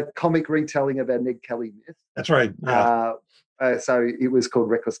was a comic retelling of our Ned Kelly myth. That's right. Yeah. So it was called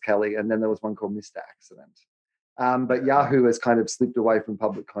Reckless Kelly, and then there was one called Mr. Accident. But Yahoo has kind of slipped away from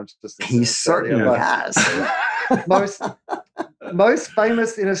public consciousness. He certainly has. Most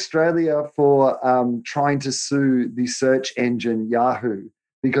famous in Australia for trying to sue the search engine Yahoo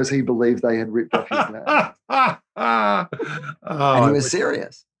because he believed they had ripped off his name. And he was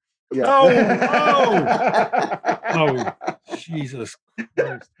serious. Yeah. Oh, Jesus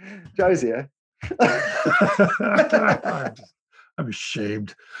Christ. Joe's here. I'm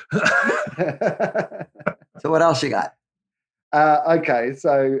ashamed. So what else you got? Okay,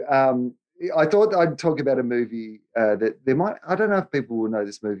 so I thought I'd talk about a movie that there might, I don't know if people will know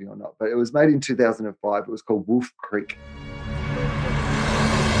this movie or not, but it was made in 2005. It was called Wolf Creek.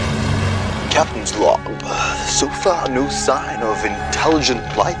 Captain's log. So far, no sign of intelligent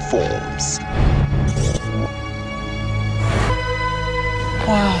life forms.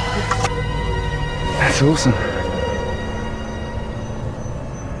 Wow. That's awesome.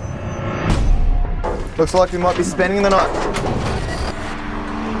 Looks like we might be spending the night.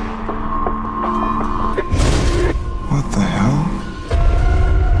 What the hell?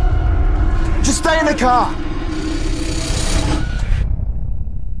 Just stay in the car!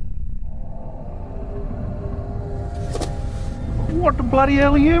 What the bloody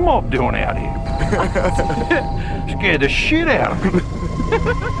hell are you mob doing out here? Scared the shit out of me.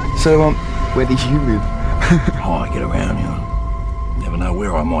 So, where do you live? Oh, I get around, you know. Never know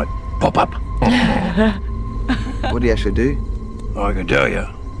where I might pop up. What do you actually do? I can tell you,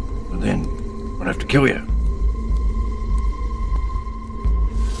 but then I'd have to kill you.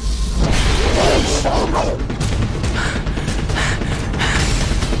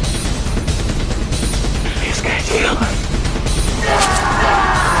 He's gonna kill him.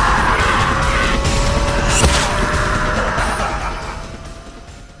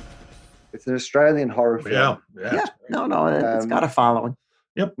 It's an Australian horror film. Yeah. No, it's got a following.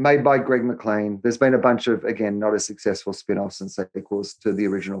 Yep. Made by Greg McLean. There's been a bunch of, again, not as successful spin-offs and sequels to the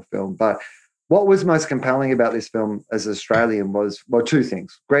original film. But what was most compelling about this film as Australian was, well, two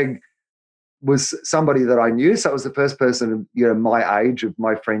things. Greg was somebody that I knew. So it was the first person, my age of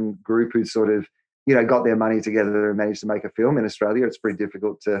my friend group who sort of, got their money together and managed to make a film in Australia. It's pretty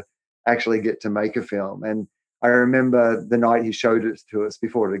difficult to actually get to make a film. And I remember the night he showed it to us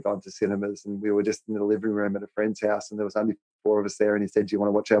before it had gone to cinemas, and we were just in the living room at a friend's house, and there was only 4 of us there, and he said, "Do you want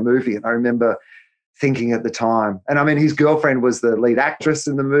to watch our movie?" And I remember thinking at the time, and I mean, his girlfriend was the lead actress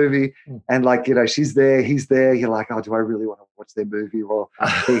in the movie, and like, she's there, he's there. You're like, oh, do I really want to watch their movie while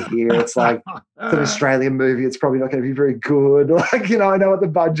they're here? It's like, it's an Australian movie. It's probably not going to be very good. Like, I know what the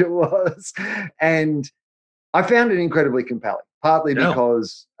budget was. And I found it incredibly compelling, partly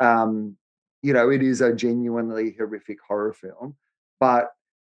because, it is a genuinely horrific horror film, but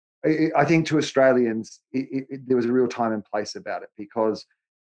I think to Australians, there was a real time and place about it, because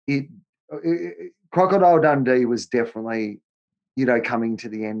Crocodile Dundee was definitely, coming to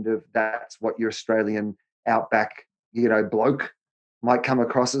the end of that's what your Australian outback, bloke might come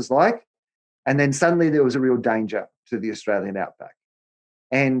across as like. And then suddenly there was a real danger to the Australian outback.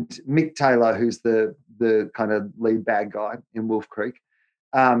 And Mick Taylor, who's the kind of lead bad guy in Wolf Creek,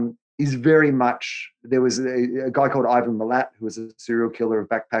 is very much, there was a guy called Ivan Milat who was a serial killer of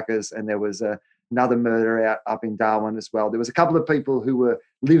backpackers, and there was another murder up in Darwin as well. There was a couple of people who were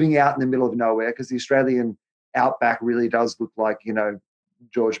living out in the middle of nowhere, because the Australian outback really does look like,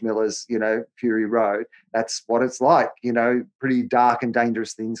 George Miller's, Fury Road. That's what it's like, pretty dark and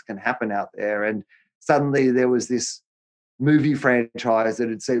dangerous things can happen out there. And suddenly there was this movie franchise that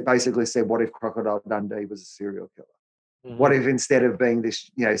had basically said, what if Crocodile Dundee was a serial killer? Mm-hmm. What if instead of being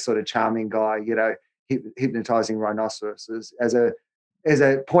this, sort of charming guy, hypnotizing rhinoceroses, as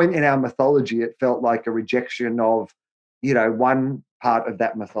a point in our mythology, it felt like a rejection of, one part of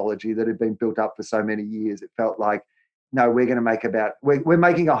that mythology that had been built up for so many years. It felt like, no, we're going to make we're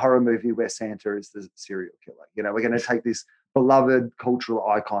making a horror movie where Santa is the serial killer. We're going to take this beloved cultural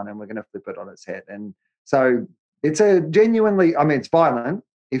icon and we're going to flip it on its head. And so it's a genuinely, it's violent.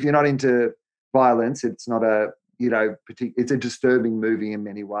 If you're not into violence, it's not it's a disturbing movie in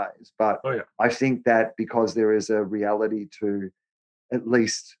many ways. But I think that because there is a reality to, at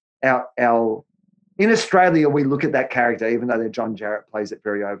least our in Australia, we look at that character, even though John Jarratt plays it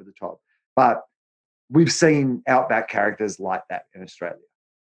very over the top. But we've seen outback characters like that in Australia.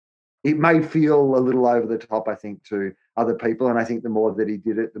 It may feel a little over the top, I think, to other people. And I think the more that he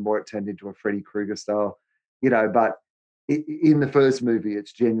did it, the more it turned into a Freddy Krueger style, but in the first movie,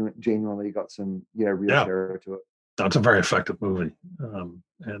 it's genuinely got some, real terror to it. That's a very effective movie.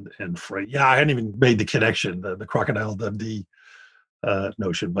 And Freddy, I hadn't even made the connection, the Crocodile Dundee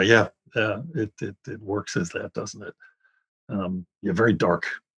notion, but it works as that, doesn't it? Very dark.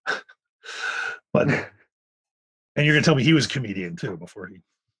 But and you're gonna tell me he was a comedian too before he.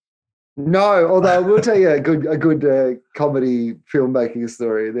 No, although I will tell you a good comedy filmmaking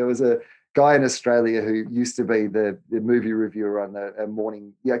story. There was a guy in Australia who used to be the movie reviewer on a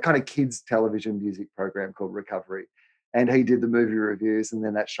morning, kind of kids television music program called Recovery, and he did the movie reviews, and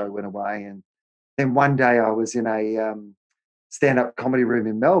then that show went away. And then one day I was in a stand-up comedy room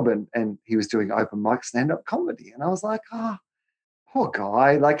in Melbourne, and he was doing open mic stand-up comedy, and I was like, oh, poor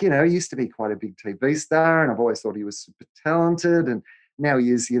guy. Like, he used to be quite a big TV star, and I've always thought he was super talented, and now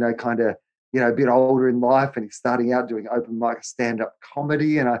he is, kind of, a bit older in life, and he's starting out doing open mic stand-up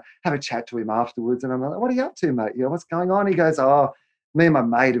comedy. And I have a chat to him afterwards, and I'm like, what are you up to, mate? What's going on? He goes, oh, me and my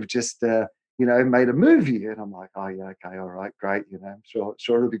mate have just, made a movie. And I'm like, oh, yeah, okay, all right, great. I'm sure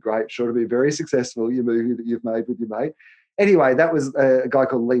it'll be great. Sure it'll be very successful, your movie that you've made with your mate. Anyway, that was a guy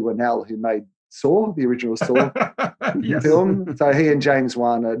called Lee Winnell who made Saw, the original Saw film. So he and James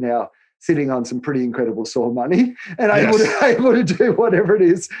Wan are now sitting on some pretty incredible Saw money and able to do whatever it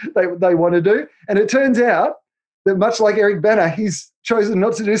is they want to do. And it turns out that much like Eric Bana, he's chosen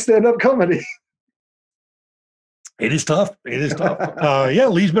not to do stand-up comedy. It is tough. It is tough. Yeah,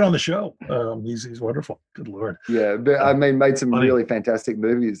 Lee's been on the show. He's wonderful. Good Lord. Yeah, but I mean, made some funny. really fantastic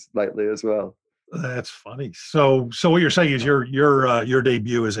movies lately as well. That's funny. So what you're saying is your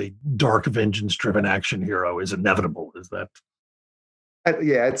debut as a dark, vengeance-driven action hero is inevitable. Is that?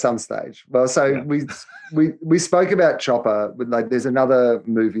 At some stage. Well, so we spoke about Chopper. But like, there's another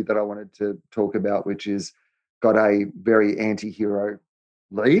movie that I wanted to talk about, which is got a very anti-hero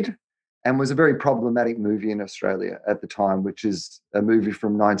lead, and was a very problematic movie in Australia at the time, which is a movie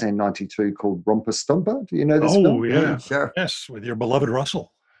from 1992 called Romper Stomper. Do you know this film? Oh, yeah. Sure. Yes, with your beloved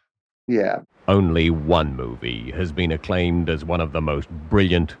Russell. Yeah. Only one movie has been acclaimed as one of the most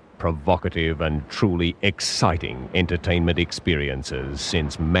brilliant, provocative, and truly exciting entertainment experiences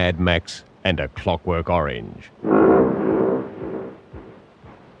since Mad Max and A Clockwork Orange.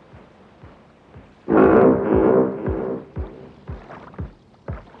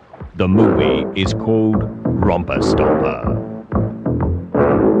 The movie is called Romper Stomper.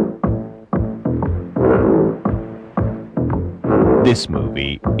 This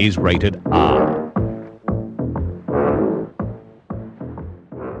movie is rated R.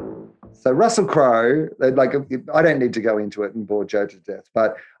 So Russell Crowe, like, I don't need to go into it and bore Joe to death,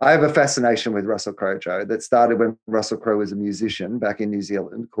 but I have a fascination with Russell Crowe, Joe, that started when Russell Crowe was a musician back in New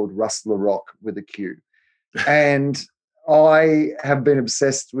Zealand called Russ LaRock with a Q. And I have been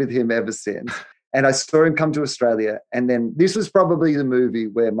obsessed with him ever since. And I saw him come to Australia. And then this was probably the movie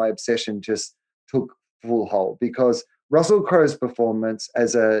where my obsession just took full hold, because Russell Crowe's performance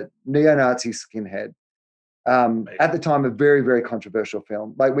as a neo-Nazi skinhead, at the time, a very, very controversial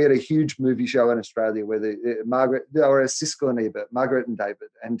film. Like, we had a huge movie show in Australia where Siskel and Ebert, Margaret and David,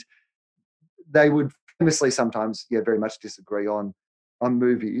 and they would famously sometimes, very much disagree on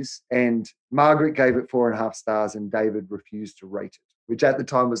movies. And Margaret gave it 4.5 stars, and David refused to rate it, which at the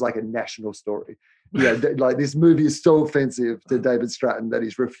time was like a national story. Like, this movie is so offensive to David Stratton that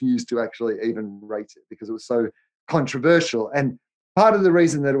he's refused to actually even rate it because it was so controversial. And part of the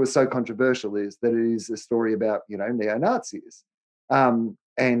reason that it was so controversial is that it is a story about, neo-Nazis. And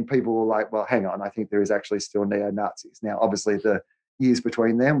people were like, well, hang on, I think there is actually still neo-Nazis. Now, obviously, the years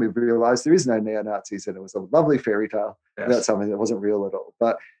between them, we've realized there is no neo-Nazis, and it was a lovely fairy tale about something that wasn't real at all.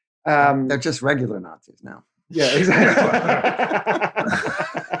 But they're just regular Nazis now. Yeah, exactly.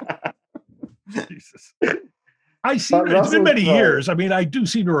 Jesus. I see. It's been many years. I mean, I do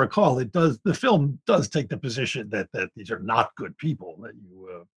seem to recall the film does take the position that these are not good people. That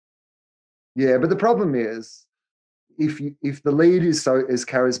you. Yeah, but the problem is, if the lead is as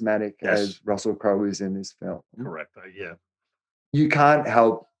charismatic as Russell Crowe is in this film, correct? Yeah, you can't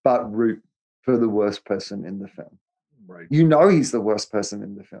help but root for the worst person in the film. Right. He's the worst person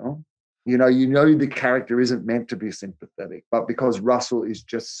in the film. You know the character isn't meant to be sympathetic, but because Russell is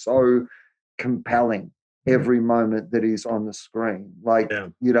just so compelling every moment that he's on the screen,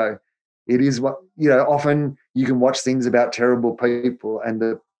 it is what often you can watch things about terrible people, and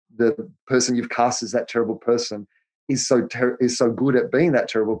the person you've cast as that terrible person is so good at being that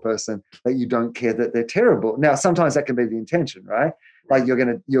terrible person that you don't care that they're terrible. Now, sometimes that can be the intention, right? Like,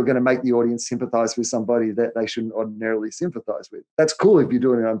 you're gonna make the audience sympathize with somebody that they shouldn't ordinarily sympathize with. That's cool if you're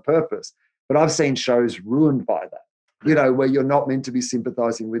doing it on purpose. But I've seen shows ruined by that, where you're not meant to be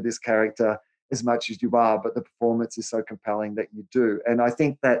sympathizing with this character as much as you are, but the performance is so compelling that you do. And I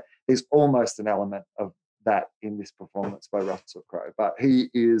think that there's almost an element of that in this performance by Russell Crowe. But he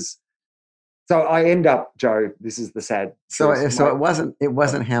is. So I end up, Joe. This is the sad. So it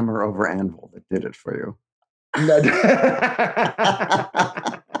wasn't Hammer over Anvil that did it for you. No.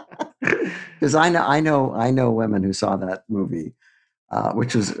 Because I know women who saw that movie,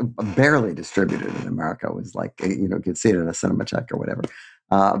 which was barely distributed in America. It was like, could see it at a Cinematheque or whatever.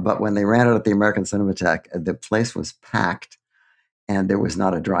 But when they ran it at the American Cinematheque, the place was packed, and there was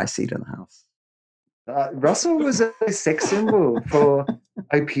not a dry seat in the house. Russell was a sex symbol for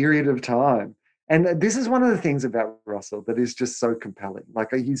a period of time, and this is one of the things about Russell that is just so compelling.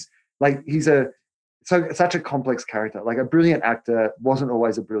 He's such a complex character. Like, a brilliant actor, wasn't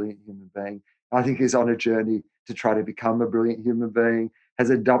always a brilliant human being. I think he's on a journey to try to become a brilliant human being, has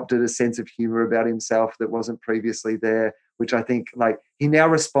adopted a sense of humor about himself that wasn't previously there, which I think, he now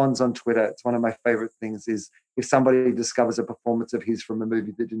responds on Twitter. It's one of my favorite things is if somebody discovers a performance of his from a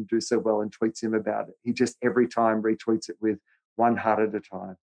movie that didn't do so well and tweets him about it, he just every time retweets it with "one heart at a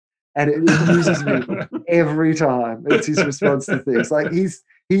time." And it amuses me every time. It's his response to things.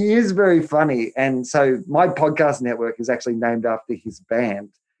 He is very funny. And so my podcast network is actually named after his band.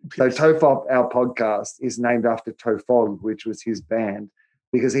 So Tofop, our podcast, is named after Tofog, which was his band,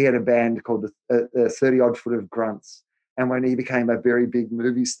 because he had a band called the 30 Odd Foot of Grunts. And when he became a very big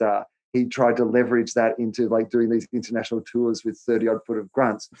movie star, he tried to leverage that into like doing these international tours with 30-odd foot of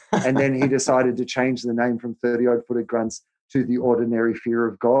grunts. And then he decided to change the name from 30-odd foot of grunts to the Ordinary Fear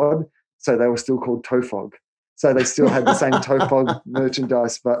of God. So they were still called Tofog. So they still had the same Tofog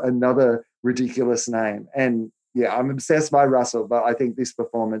merchandise, but another ridiculous name. And yeah, I'm obsessed by Russell, but I think this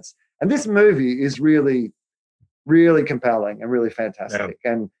performance and this movie is really, really compelling and really fantastic,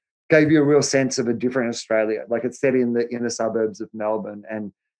 and gave you a real sense of a different Australia. Like it's set in the inner suburbs of Melbourne,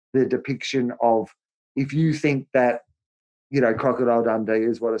 and the depiction of, if you think that, Crocodile Dundee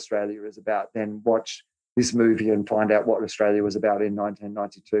is what Australia is about, then watch this movie and find out what Australia was about in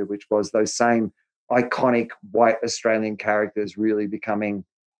 1992, which was those same iconic white Australian characters really becoming,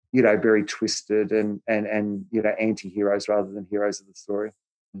 very twisted and anti-heroes rather than heroes of the story.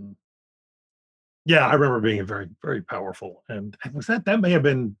 Yeah, I remember being very, very powerful. And was that may have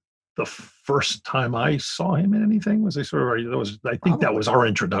been the first time I saw him in anything? Was I sort of, I think that was our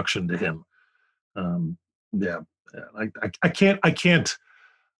introduction to him. I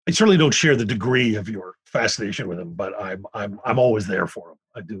certainly don't share the degree of your fascination with him, but I'm always there for him.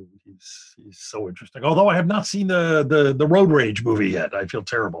 I do. He's so interesting. Although I have not seen the Road Rage movie yet. I feel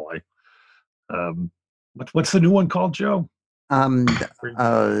terrible. What's the new one called, Joe? I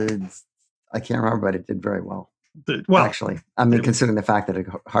can't remember, but it did very well. Actually, I mean, considering the fact that it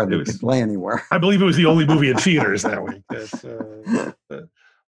hardly could play anywhere. I believe it was the only movie in theaters that week.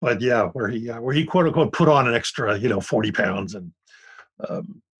 But yeah, where he quote unquote put on an extra 40 pounds and.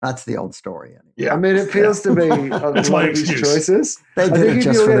 That's the old story. Anyway. Yeah, I mean, it feels to be That's one my of his excuse. choices. They did it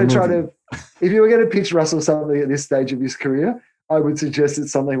just for the movie. If you were going to pitch Russell something at this stage of his career, I would suggest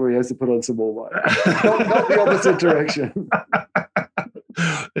it's something where he has to put on some more weight, not the opposite direction.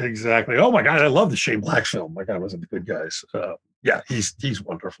 Exactly. Oh my God, I love the Shane Black film. My God, wasn't the good guys. Yeah, he's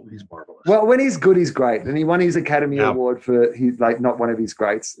wonderful. He's marvelous. Well, when he's good, he's great, and he won his Academy Award for not one of his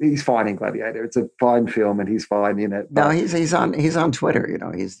greats. He's fine in Gladiator. It's a fine film, and he's fine in it. No, he's on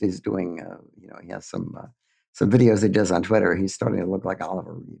Twitter. He's doing. He has some videos he does on Twitter. He's starting to look like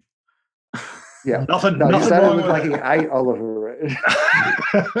Oliver Reed. Yeah, nothing. He's starting to look like he ate Oliver Reed.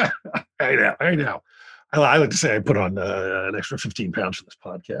 I know. I like to say I put on an extra 15 pounds for this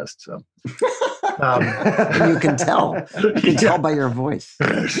podcast. So you can tell. You can tell by your voice.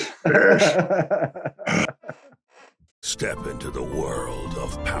 Step into the world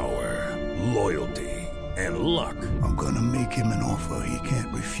of power, loyalty, and luck. I'm going to make him an offer he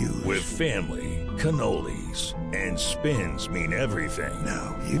can't refuse. With family, cannolis, and spins mean everything.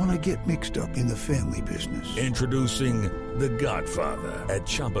 Now, you want to get mixed up in the family business. Introducing The Godfather at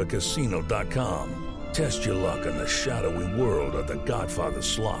ChumbaCasino.com. Test your luck in the shadowy world of The Godfather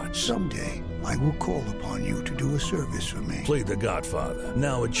slot. Someday, I will call upon you to do a service for me. Play The Godfather,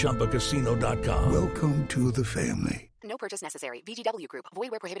 now at ChumbaCasino.com. Welcome to the family. No purchase necessary. VGW Group.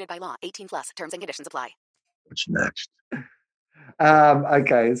 Void where prohibited by law. 18+. Terms and conditions apply. What's next?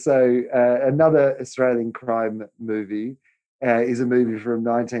 Okay, so another Australian crime movie is a movie from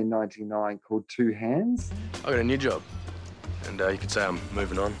 1999 called Two Hands. I got a new job. And you could say I'm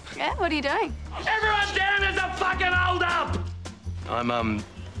moving on. Yeah, what are you doing? Everyone down, there's a fucking hold up! I'm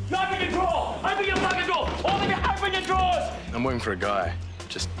Open your drawer! Open your fucking drawer! All of you, open your drawers! I'm working for a guy,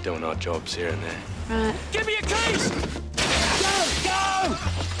 just doing odd jobs here and there. Right. Give me a keys! Go!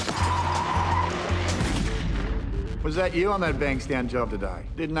 Was that you on that Bankstown job today?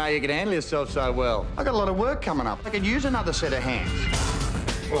 Didn't know you could handle yourself so well. I got a lot of work coming up. I could use another set of hands.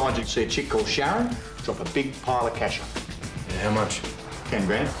 Well, I did see a chick called Sharon drop a big pile of cash up. Yeah, how much? 10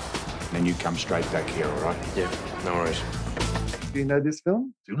 grand. Then you come straight back here, all right? Yeah, no worries. Do you know this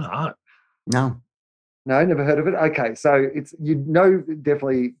film? Do not. No. No, never heard of it. Okay, so it's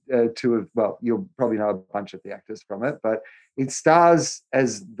definitely you'll probably know a bunch of the actors from it, but it stars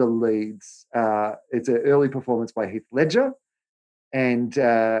as the leads. It's an early performance by Heath Ledger and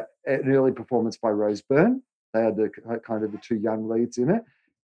an early performance by Rose Byrne. They are the kind of the two young leads in it.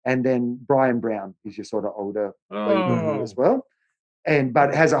 And then Brian Brown is your sort of older lead as well. But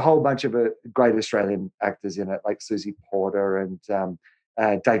it has a whole bunch of great Australian actors in it, like Susie Porter and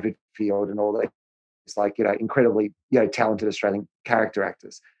David Field and all that. It's like, incredibly, talented Australian character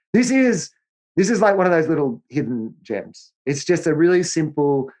actors. This is like one of those little hidden gems. It's just a really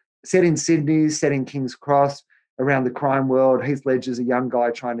simple, set in Sydney, set in King's Cross, around the crime world. Heath Ledger's a young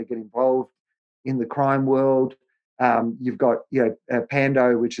guy trying to get involved in the crime world. You've got,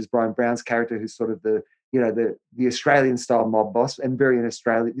 Pando, which is Brian Brown's character, who's sort of the Australian style mob boss, and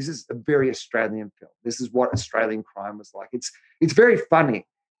this is a very Australian film. This is what Australian crime was like. It's very funny.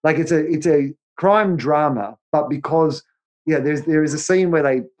 Like it's a crime drama, but because there is a scene where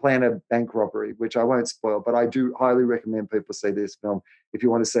they plan a bank robbery, which I won't spoil, but I do highly recommend people see this film if you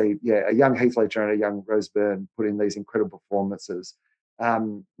want to see, a young Heath Ledger and a young Rose Byrne put in these incredible performances.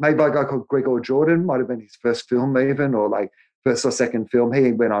 Made by a guy called Gregor Jordan, might have been his first film even, or like first or second film.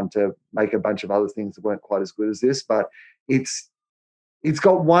 He went on to make a bunch of other things that weren't quite as good as this, but it's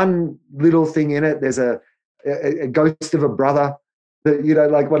got one little thing in it. There's a ghost of a brother that,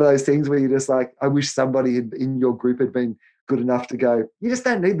 like one of those things where you're just like, I wish somebody in your group had been good enough to go, you just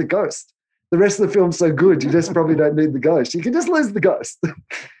don't need the ghost. The rest of the film's so good, you just probably don't need the ghost. You can just lose the ghost.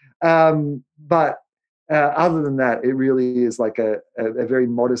 But other than that, it really is like a very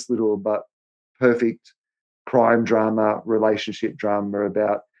modest little but perfect crime drama, relationship drama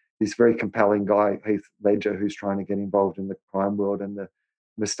about this very compelling guy, Heath Ledger, who's trying to get involved in the crime world and the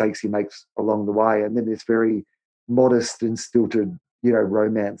mistakes he makes along the way. And then this very modest and stilted,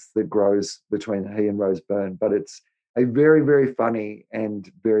 romance that grows between he and Rose Byrne. But it's a very, very funny and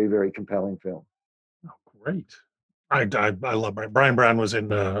very, very compelling film. Oh, great. I love Brian Brown was in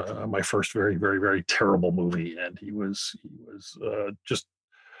my first very, very, very terrible movie, and he was just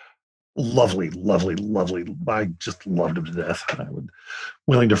lovely. I just loved him to death. I would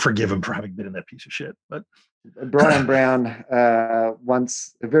willing to forgive him for having been in that piece of shit. But Brian Brown,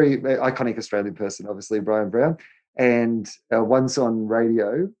 once a very iconic Australian person, obviously Brian Brown, and once on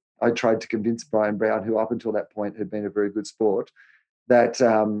radio, I tried to convince Brian Brown, who up until that point had been a very good sport, that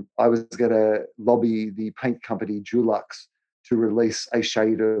I was going to lobby the paint company Dulux to release a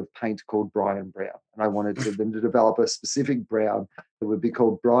shade of paint called Brian Brown. And I wanted them to develop a specific brown that would be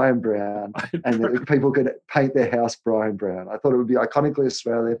called Brian Brown, and that people could paint their house Brian Brown. I thought it would be iconically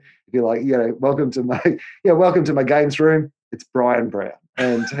Australian. It'd be like, welcome to my games room. It's Brian Brown.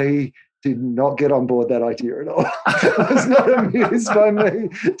 And he did not get on board that idea at all. Was not amused by me,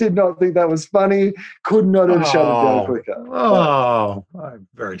 did not think that was funny, could not have shut it down quicker. Oh, I'm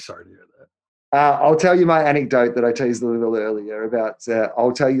very sorry to hear that. I'll tell you my anecdote that I teased a little earlier about,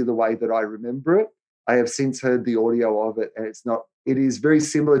 I'll tell you the way that I remember it. I have since heard the audio of it, and it is very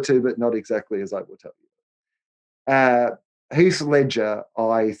similar to, but not exactly as I will tell you. Heath Ledger,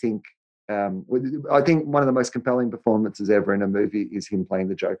 I think one of the most compelling performances ever in a movie is him playing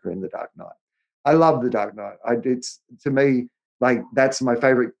the Joker in The Dark Knight. I love The Dark Knight. It's, to me, like, that's my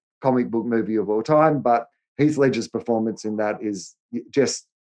favorite comic book movie of all time, but Heath Ledger's performance in that is just,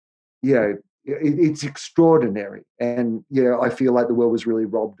 it's extraordinary. And, I feel like the world was really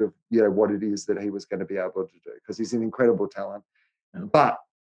robbed of, what it is that he was going to be able to do, because he's an incredible talent. But,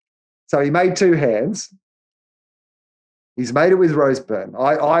 so he made Two Hands. He's made it with Rose Byrne.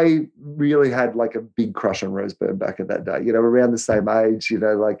 I really had like a big crush on Rose Byrne back in that day, around the same age,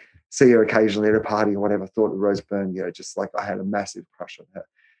 like see her occasionally at a party or whatever, thought of Rose Byrne, just like I had a massive crush on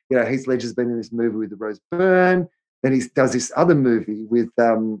her. Heath Ledger's been in this movie with Rose Byrne. Then he does this other movie with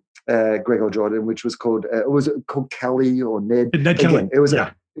Gregor Jordan, which was called, was it called Kelly or Ned? Ned Kelly. Again, it was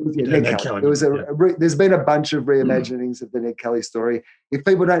Ned Kelly. It was there's been a bunch of reimaginings of the Ned Kelly story. If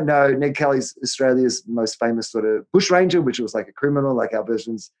people don't know, Ned Kelly's Australia's most famous sort of bushranger, which was like a criminal, like our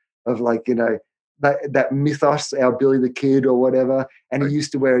versions of like, that mythos, our Billy the Kid or whatever. And he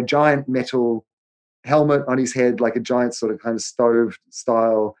used to wear a giant metal helmet on his head, like a giant sort of kind of stove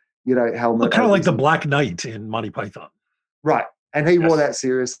style, helmet. Kind of like the Black Knight in Monty Python. Right. And he wore that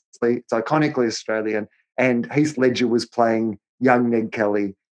seriously. It's iconically Australian. And Heath Ledger was playing young Ned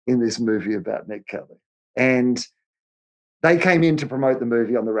Kelly in this movie about Ned Kelly. And they came in to promote the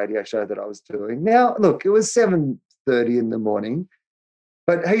movie on the radio show that I was doing. Now, look, it was 7:30 in the morning,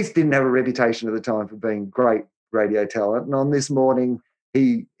 but Heath didn't have a reputation at the time for being great radio talent. And on this morning,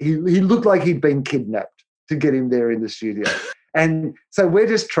 he looked like he'd been kidnapped to get him there in the studio. And so we're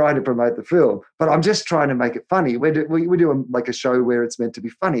just trying to promote the film, but I'm just trying to make it funny. We do like a show where it's meant to be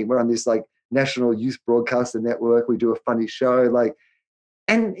funny. We're on this like national youth broadcaster network. We do a funny show,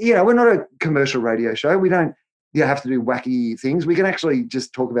 and we're not a commercial radio show. We don't have to do wacky things. We can actually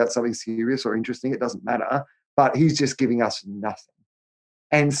just talk about something serious or interesting. It doesn't matter. But he's just giving us nothing.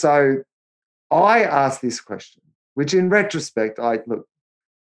 And so I asked this question, which in retrospect,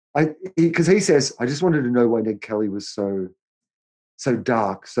 because he says, I just wanted to know why Ned Kelly was so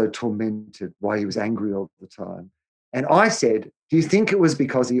dark, so tormented, why he was angry all the time. And I said, do you think it was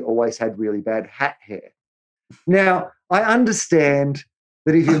because he always had really bad hat hair? Now, I understand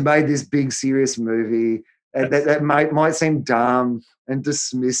that if you've made this big, serious movie, that might seem dumb and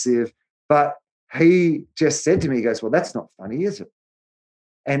dismissive, but he just said to me, he goes, well, that's not funny, is it?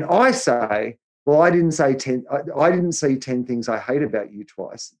 And I say, well, I didn't see 10 things I hate about you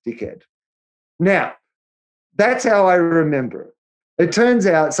twice, dickhead. Now, that's how I remember it. It turns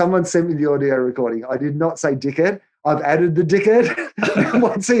out someone sent me the audio recording. I did not say dickhead. I've added the dickhead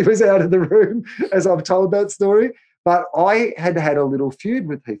once he was out of the room, as I've told that story. But I had a little feud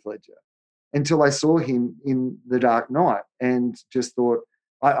with Heath Ledger until I saw him in The Dark Knight and just thought,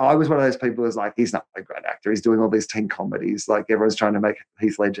 I was one of those people who's like, he's not a great actor. He's doing all these teen comedies. Like everyone's trying to make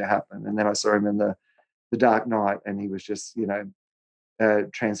Heath Ledger happen. And then I saw him in the Dark Knight and he was just,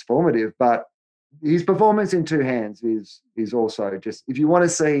 transformative. But his performance in Two Hands is also just, if you want to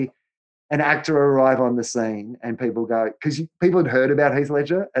see an actor arrive on the scene and people go, because people had heard about Heath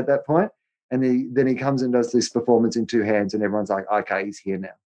Ledger at that point, and then he comes and does this performance in Two Hands and everyone's like, okay, he's here now.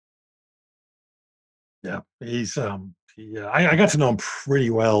 Yeah, he's I got to know him pretty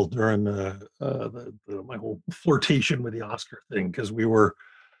well during my whole flirtation with the Oscar thing, because we were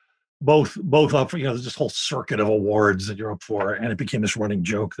both up for, there's this whole circuit of awards that you're up for, and it became this running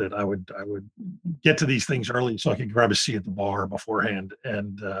joke that I would get to these things early so I could grab a seat at the bar beforehand.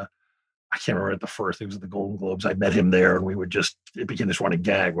 And I can't remember at the first, it was at the Golden Globes. I met him there, and it became this running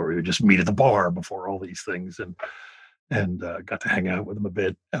gag where we would just meet at the bar before all these things, and got to hang out with him a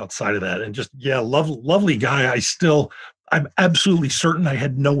bit outside of that. And just, lovely guy. I'm absolutely certain I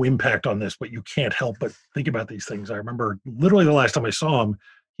had no impact on this, but you can't help but think about these things. I remember literally the last time I saw him,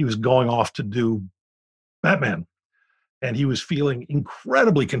 he was going off to do Batman, and he was feeling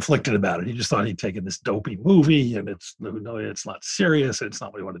incredibly conflicted about it. He just thought he'd taken this dopey movie, and it's not serious. It's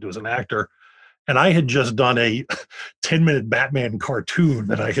not what he wanted to do as an actor. And I had just done a 10-minute Batman cartoon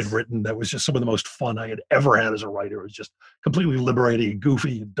that I had written that was just some of the most fun I had ever had as a writer. It was just completely liberating,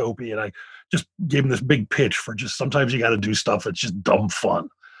 goofy, and dopey. And I just gave him this big pitch for just, sometimes you got to do stuff that's just dumb fun.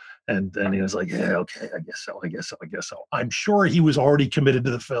 And then he was like, yeah, okay, I guess so. I'm sure he was already committed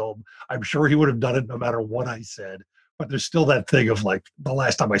to the film. I'm sure he would have done it no matter what I said. But there's still that thing of like, the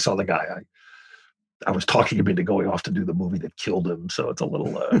last time I saw the guy, I was talking him into going off to do the movie that killed him. So it's a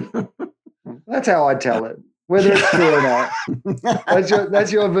little... That's how I tell it, whether it's true or not.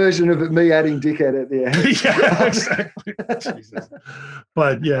 That's your version of it, me adding dickhead at the end. Yeah, exactly. Jesus.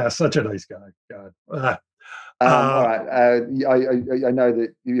 But yeah, such a nice guy. God. All right. I know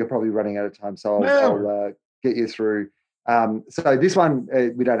that you're probably running out of time, so I'll get you through. So this one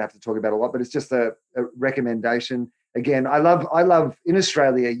we don't have to talk about a lot, but it's just a recommendation. Again, I love in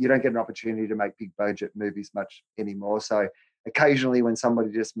Australia, you don't get an opportunity to make big budget movies much anymore. So occasionally when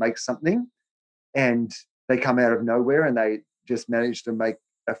somebody just makes something and they come out of nowhere and they just manage to make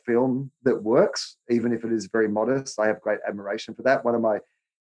a film that works, even if it is very modest, I have great admiration for that. One of my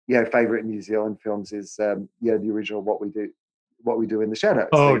favorite New Zealand films is the original What We Do in the Shadows.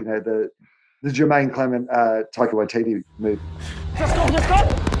 Oh. So, the Jermaine Clement Taika Waititi movie. Let's go.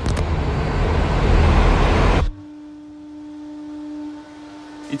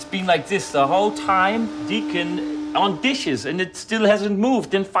 It's been like this the whole time, Deacon, on dishes, and it still hasn't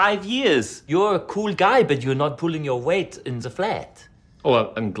moved in 5 years. You're a cool guy, but you're not pulling your weight in the flat.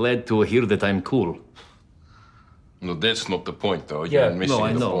 Oh, I'm glad to hear that I'm cool. No, that's not the point, though. Yeah, You're missing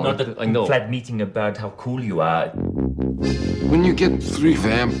I the know. point. Not a flat meeting about how cool you are. When you get 3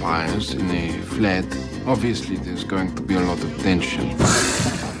 vampires in a flat, obviously there's going to be a lot of tension.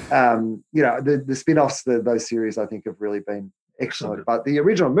 The spin-offs, those series, I think, have really been excellent. But the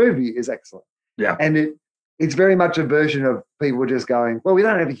original movie is excellent. Yeah. And it's very much a version of people just going, well, we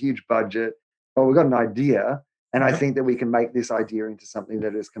don't have a huge budget, but we've got an idea. And I think that we can make this idea into something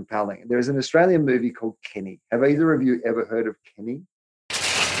that is compelling. There's an Australian movie called Kenny. Have either of you ever heard of Kenny?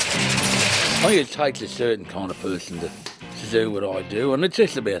 I think it takes a certain kind of person to do what I do, and it's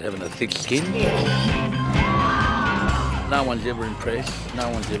just about having a thick skin. No one's ever impressed. No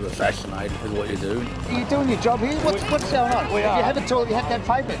one's ever fascinated with what you're doing. Are you doing your job here? What's going on? We are. You have a tool, you have to have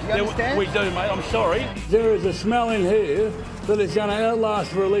payment. You understand? We do, mate. I'm sorry. There is a smell in here that is going to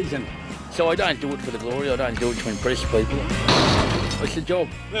outlast religion. So I don't do it for the glory. I don't do it to impress people. It's the job.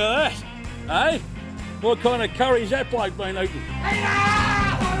 Look at that. Eh? What kind of curry's that bloke been eating?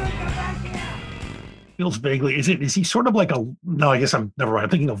 Feels vaguely. Is he sort of like a? No, I guess never mind. I'm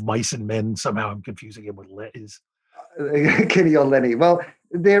thinking of Mice and Men. Somehow I'm confusing him with Kenny or Lenny. Well,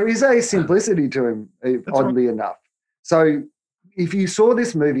 there is a simplicity to him, oddly enough. So if you saw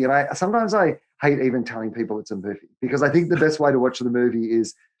this movie, and sometimes I hate even telling people it's a movie, because I think the best way to watch the movie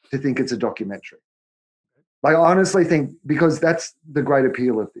is to think it's a documentary. Like, I honestly think, because that's the great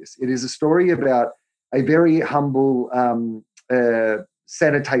appeal of this. It is a story about a very humble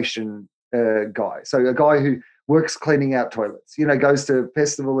sanitation guy. So a guy who works cleaning out toilets, goes to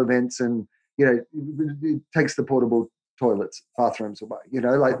festival events and, takes the portable toilets, bathrooms away.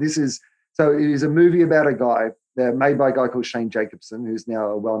 So it is a movie about a guy made by a guy called Shane Jacobson, who's now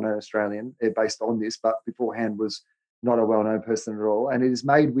a well-known Australian, based on this, but beforehand was not a well-known person at all. And it is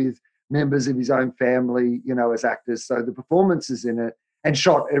made with members of his own family, as actors. So the performances in it, and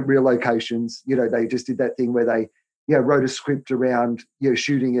shot at real locations. They just did that thing where they, wrote a script around,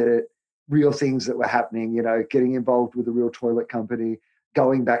 shooting it at real things that were happening, getting involved with a real toilet company,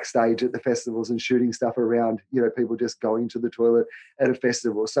 going backstage at the festivals and shooting stuff around, people just going to the toilet at a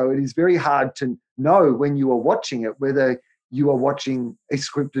festival. So it is very hard to know when you are watching it, whether you are watching a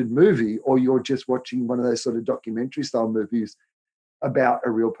scripted movie or you're just watching one of those sort of documentary style movies about a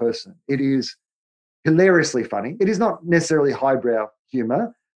real person. It is hilariously funny. It is not necessarily highbrow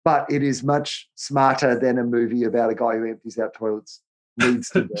humor, but it is much smarter than a movie about a guy who empties out toilets needs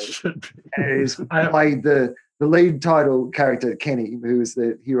to be. And it is played the lead title character, Kenny, who is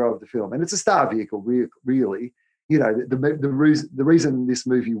the hero of the film. And it's a star vehicle, really. The reason this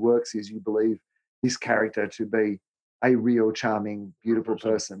movie works is you believe this character to be a real, charming, beautiful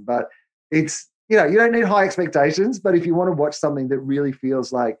person. But it's, you don't need high expectations, but if you want to watch something that really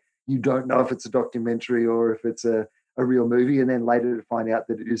feels like you don't know if it's a documentary or if it's a real movie, and then later to find out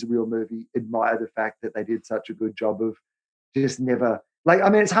that it is a real movie, admire the fact that they did such a good job of just never,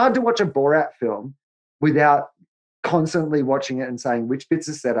 it's hard to watch a Borat film without constantly watching it and saying which bits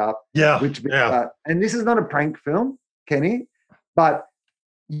are set up, which bits are, and this is not a prank film, Kenny, but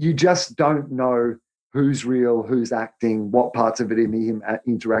you just don't know who's real, who's acting, what parts of it in him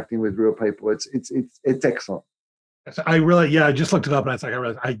interacting with real people. It's excellent. I just looked it up and I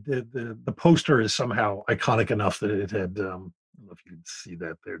realized the poster is somehow iconic enough that it had. I don't know if you can see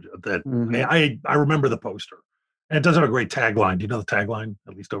that there. That I remember the poster, and it does have a great tagline. Do you know the tagline?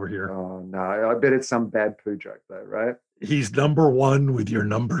 At least over here. Oh no, I bet it's some bad poo joke though, right? He's number one with your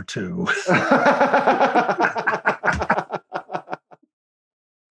number two.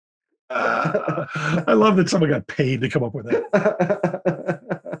 I love that someone got paid to come up with that.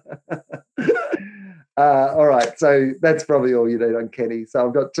 All right, so that's probably all you need on Kenny. So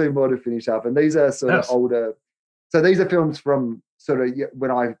I've got two more to finish up, and these are sort of older. So these are films from sort of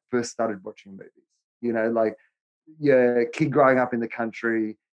when I first started watching movies. Kid growing up in the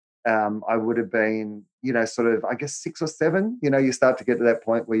country. I would have been, sort of, I guess 6 or 7. You start to get to that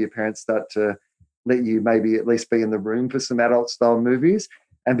point where your parents start to let you maybe at least be in the room for some adult style movies,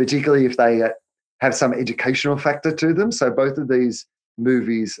 and particularly if they have some educational factor to them. So both of these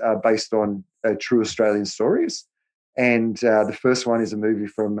movies are based on true Australian stories. And the first one is a movie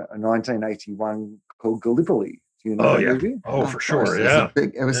from 1981 called Gallipoli. Do you know that movie? Oh, for sure,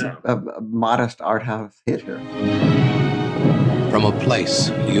 It was a modest art house hit here. From a place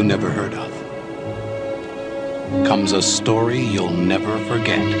you never heard of comes a story you'll never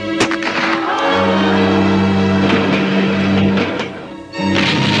forget.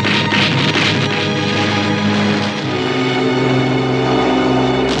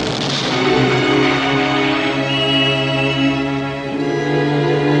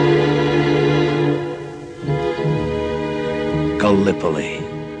 Gallipoli.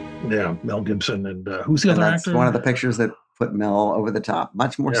 Yeah, Mel Gibson and who's the other that's actor? One of the pictures that put Mel over the top,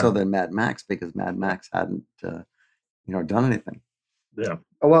 much more so than Mad Max, because Mad Max hadn't, done anything. Yeah.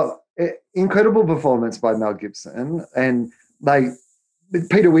 Well, incredible performance by Mel Gibson, and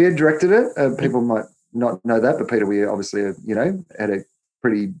Peter Weir directed it. People might not know that, but Peter Weir obviously, had a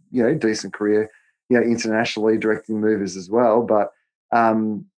pretty, decent career, internationally directing movies as well. But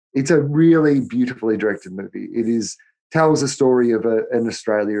it's a really beautifully directed movie. It tells a story of an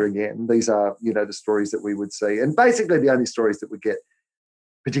Australia again. These are, the stories that we would see, and basically the only stories that would get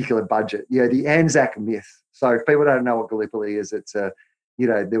particular budget. The Anzac myth. So if people don't know what Gallipoli is, it's there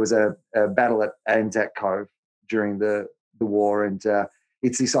was a battle at Anzac Cove during the war, and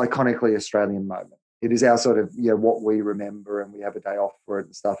it's this iconically Australian moment. It is our sort of, what we remember, and we have a day off for it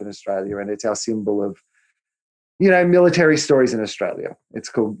and stuff in Australia, and it's our symbol of, military stories in Australia. It's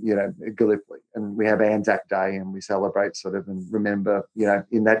called, Gallipoli, and we have Anzac Day, and we celebrate sort of and remember,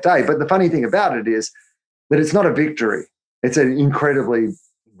 in that day. But the funny thing about it is that it's not a victory. It's an incredibly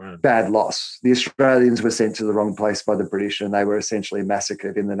bad loss. The Australians were sent to the wrong place by the British, and they were essentially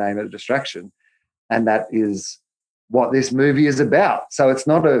massacred in the name of distraction. And that is what this movie is about. So it's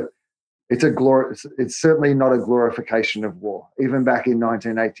certainly not a glorification of war. Even back in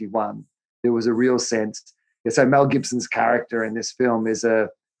 1981, there was a real sense. So Mel Gibson's character in this film is a,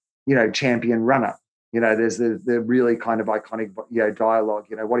 champion runner. There's the really kind of iconic, dialogue.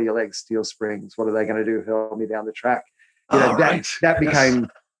 What are your legs? Steel springs. What are they going to do? Hurl me down the track. That became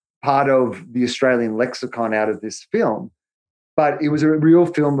part of the Australian lexicon out of this film. But it was a real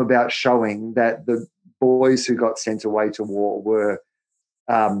film about showing that the boys who got sent away to war were,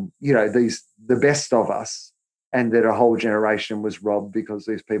 the best of us, and that a whole generation was robbed because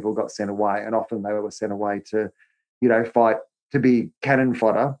these people got sent away. And often they were sent away to, fight, to be cannon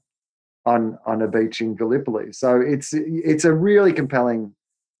fodder on a beach in Gallipoli. So it's a really compelling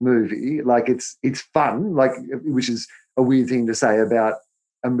movie. Like it's fun, like, which is a weird thing to say about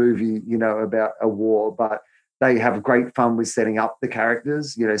a movie, you know, about a war, but they have great fun with setting up the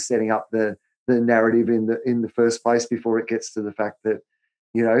characters, you know, setting up the narrative in the first place before it gets to the fact that,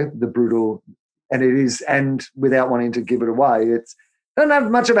 you know, the brutal, and it is, and without wanting to give it away, it's doesn't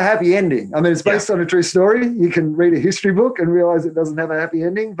have much of a happy ending. I mean, it's based on a true story. You can read a history book and realize it doesn't have a happy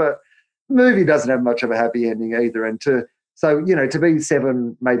ending, but the movie doesn't have much of a happy ending either. And so, you know, to be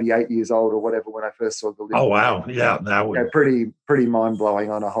 7, maybe 8 years old or whatever when I first saw Gallipoli. Oh, wow. Yeah, that would pretty mind-blowing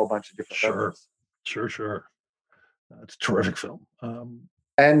on a whole bunch of different levels. Sure. It's a terrific film.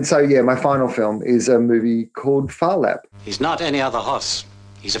 And so, yeah, my final film is a movie called Far Lap. He's not any other horse.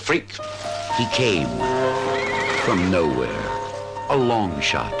 He's a freak. He came from nowhere. A long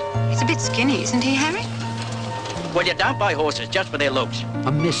shot. He's a bit skinny, isn't he, Harry? Well, you don't buy horses just for their looks.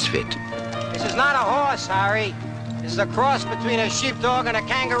 A misfit. This is not a horse, Harry. This is a cross between a sheepdog and a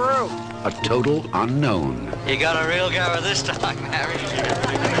kangaroo. A total unknown. You got a real goer this time, Harry.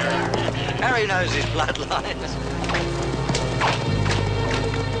 Harry knows his bloodlines.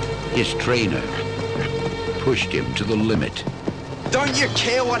 His trainer pushed him to the limit. Don't you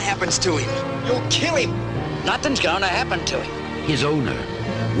care what happens to him? You'll kill him. Nothing's going to happen to him. His owner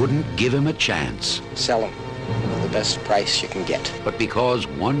wouldn't give him a chance. Sell him for the best price you can get. But because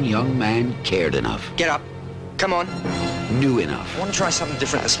one young man cared enough. Get up. Come on. Knew enough. I want to try something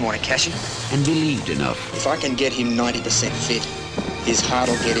different this morning, Cassie. And believed enough. If I can get him 90% fit, his heart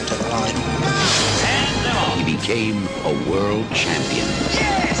will get him to the line. He became a world champion.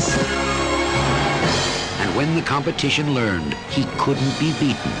 Yes! And when the competition learned he couldn't be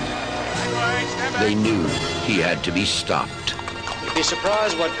beaten, they knew he had to be stopped. You'd be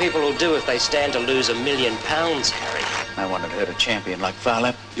surprised what people will do if they stand to lose £1 million, Harry. I want to hurt a champion like Far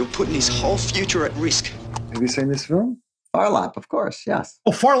Lap. You're putting his whole future at risk. Have you seen this film? Far Lap, of course, yes.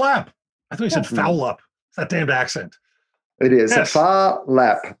 Oh, Far Lap. I thought you said Foul Up. It's that damned accent. It is. Yes. Far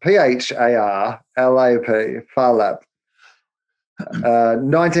Lap. P-H-A-R-L-A-P. Far Lap.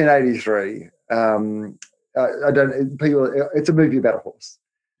 1983. It's a movie about a horse.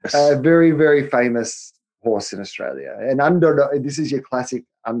 A very, very famous horse in Australia. An underdog. This is your classic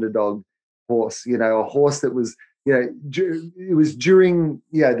underdog horse. You know, a horse that was, you know, it was during,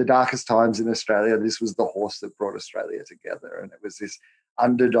 the darkest times in Australia. This was the horse that brought Australia together. And it was this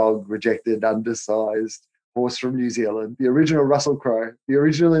underdog, rejected, undersized horse from New Zealand, the original Russell Crowe, the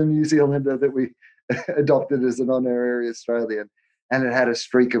original New Zealander that we adopted as an honorary Australian. And it had a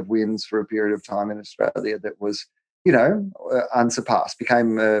streak of wins for a period of time in Australia that was, unsurpassed,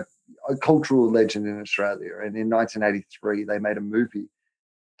 became a cultural legend in Australia. And in 1983, they made a movie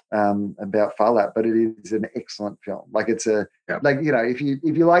about Far Lap, but it is an excellent film. Like it's if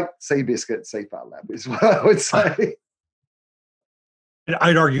you like Seabiscuit, see Far Lap is what I would say.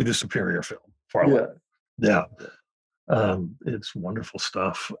 I'd argue the superior film, Far Lap. Yeah. It's wonderful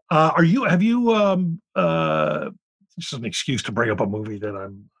stuff. Have you this is an excuse to bring up a movie that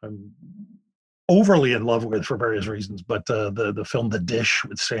I'm overly in love with for various reasons, but the film The Dish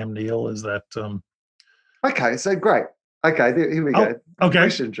with Sam Neill, is that Okay, so great. Okay, here we go. Okay.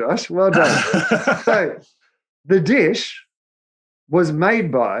 Question, Josh. Well done. So The Dish was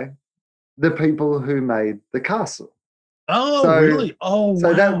made by the people who made The Castle. Oh, really? Oh, so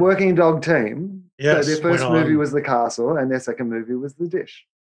wow. that working dog team. Yes, so their first movie was The Castle, and their second movie was The Dish.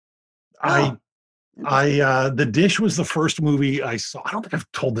 The Dish was the first movie I saw. I don't think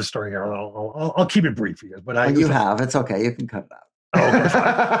I've told this story here. I'll keep it brief for you. But you have. It's okay. You can cut it out. Oh,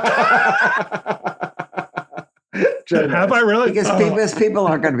 okay, have I really? Because people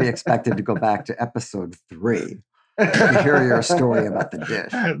aren't going to be expected to go back to episode 3 to hear your story about The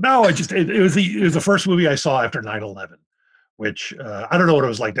Dish. No, it was the first movie I saw after 9/11. Which I don't know what it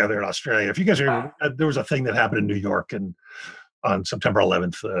was like down there in Australia. If you guys remember, there was a thing that happened in New York on September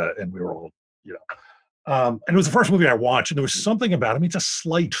 11th, and we were all, and it was the first movie I watched, and there was something about it. I mean, it's a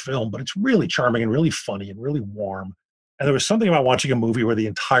slight film, but it's really charming and really funny and really warm. And there was something about watching a movie where the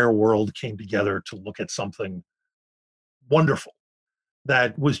entire world came together to look at something wonderful.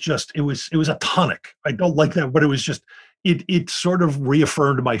 That was just, it was a tonic. I don't like that, but it was just, it sort of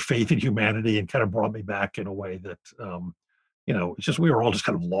reaffirmed my faith in humanity and kind of brought me back in a way that, it's just, we were all just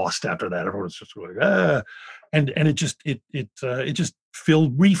kind of lost after that. Everyone was just like, and it just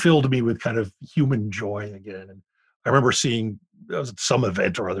refilled me with kind of human joy again. And I remember seeing, I was at some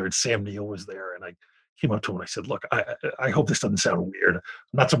event or other, and Sam Neill was there, and I came up to him and I said, "Look, I hope this doesn't sound weird. I'm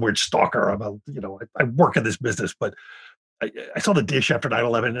not some weird stalker. I work in this business, but I saw The Dish after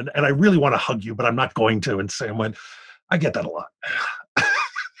 9/11, and I really want to hug you, but I'm not going to." And Sam went, "I get that a lot."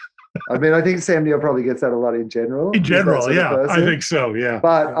 I mean, I think Sam Neill probably gets that a lot in general. In general, yeah. I think so, yeah.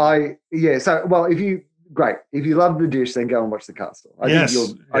 But if you love The Dish, then go and watch The Castle. I think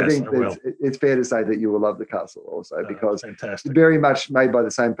it's fair to say that you will love The Castle also, because it's very much made by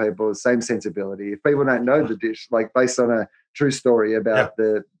the same people, same sensibility. If people don't know The Dish, like based on a true story about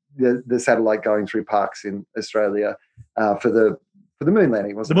the satellite going through parks in Australia for the moon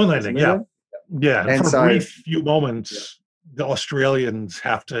landing, wasn't it? The moon landing, yeah. And for a brief few moments, the Australians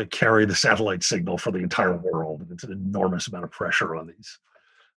have to carry the satellite signal for the entire world. It's an enormous amount of pressure on these.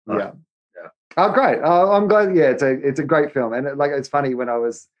 Oh, great! I'm glad. Yeah, it's a great film, and it's funny when I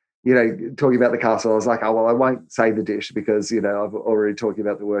was talking about The Castle, I was like, oh well, I won't say The Dish because I've already talking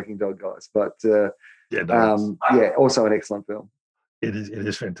about The Working Dog guys, but also an excellent film. It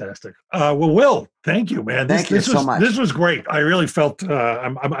is fantastic. Well, Will, thank you, man. Thank you so much. This was great. I really felt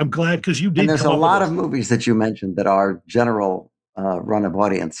I'm glad because you did. And there's a lot of movies that you mentioned that our general run of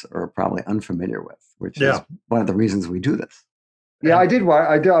audience are probably unfamiliar with, which is one of the reasons we do this. Yeah, I did.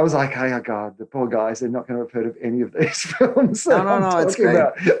 I was like, oh God, the poor guys, they're not going to have heard of any of these films. No, it's great.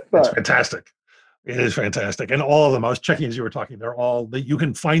 It's fantastic. It is fantastic. And all of them, I was checking as you were talking, you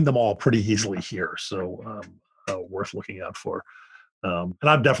can find them all pretty easily here. So worth looking out for. And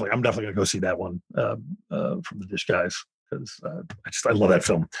I'm definitely going to go see that one from The Dish guys, because I love that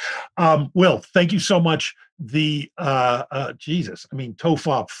film. Will, thank you so much. TOFOP,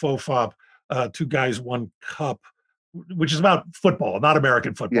 FOFOP, Two Guys, One Cup, which is about football, not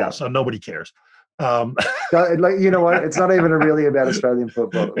American football, so nobody cares. You know what? It's not even really about Australian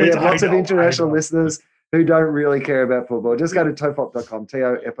football. We have lots of international listeners who don't really care about football. Just go to tofop.com,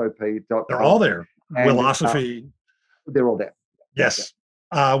 TOFOP.com. They're all there. Willosophy. They're all there. Yes.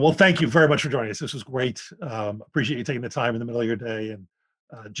 Well, thank you very much for joining us. This was great. Appreciate you taking the time in the middle of your day. And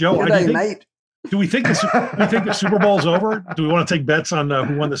Joe, do we think the Super Bowl's over? Do we want to take bets on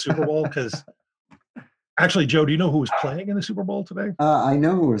who won the Super Bowl? Because actually, Joe, do you know who was playing in the Super Bowl today? I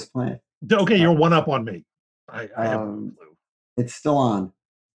know who was playing. Okay, you're one up on me. I have no clue. It's still on.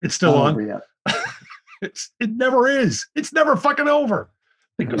 It's still on? It never is. It's never fucking over.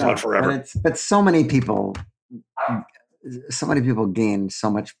 It goes on forever. But so many people gain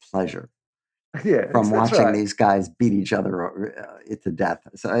so much pleasure from watching these guys beat each other to death.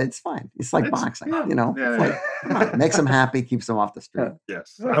 So it's fine. It's like boxing, it makes them happy, keeps them off the street.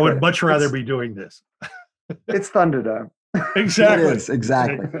 Yes. I would much rather be doing this. It's Thunderdome. Exactly. It is,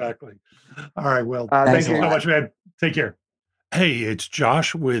 exactly. All right, Will. Thank you so much, man. Take care. Hey, it's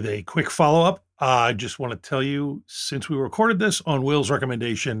Josh with a quick follow-up. I just want to tell you, since we recorded this on Will's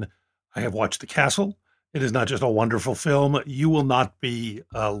recommendation, I have watched The Castle. It is not just a wonderful film. You will not be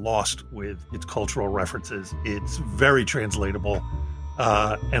lost with its cultural references. It's very translatable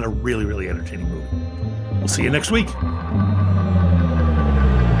and a really, really entertaining movie. We'll see you next week.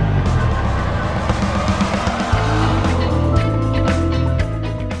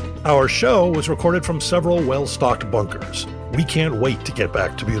 Our show was recorded from several well-stocked bunkers. We can't wait to get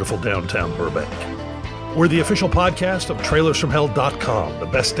back to beautiful downtown Burbank. We're the official podcast of trailersfromhell.com, the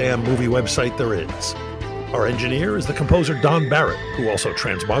best damn movie website there is. Our engineer is the composer Don Barrett, who also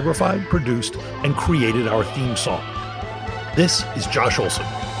transmogrified, produced, and created our theme song. This is Josh Olson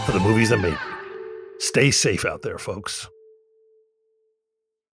for The Movies That Made Me. Stay safe out there, folks.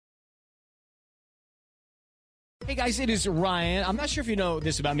 Hey guys, it is Ryan. I'm not sure if you know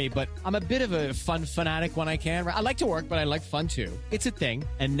this about me, but I'm a bit of a fun fanatic when I can. I like to work, but I like fun too. It's a thing.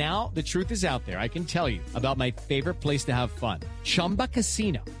 And now the truth is out there. I can tell you about my favorite place to have fun. Chumba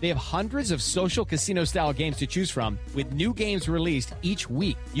Casino. They have hundreds of social casino style games to choose from with new games released each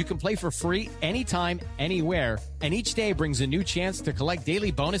week. You can play for free anytime, anywhere. And each day brings a new chance to collect daily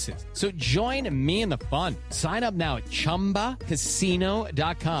bonuses. So join me in the fun. Sign up now at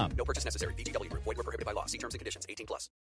ChumbaCasino.com. No purchase necessary. VGW Group. Void where prohibited by law. See terms and conditions. 18+.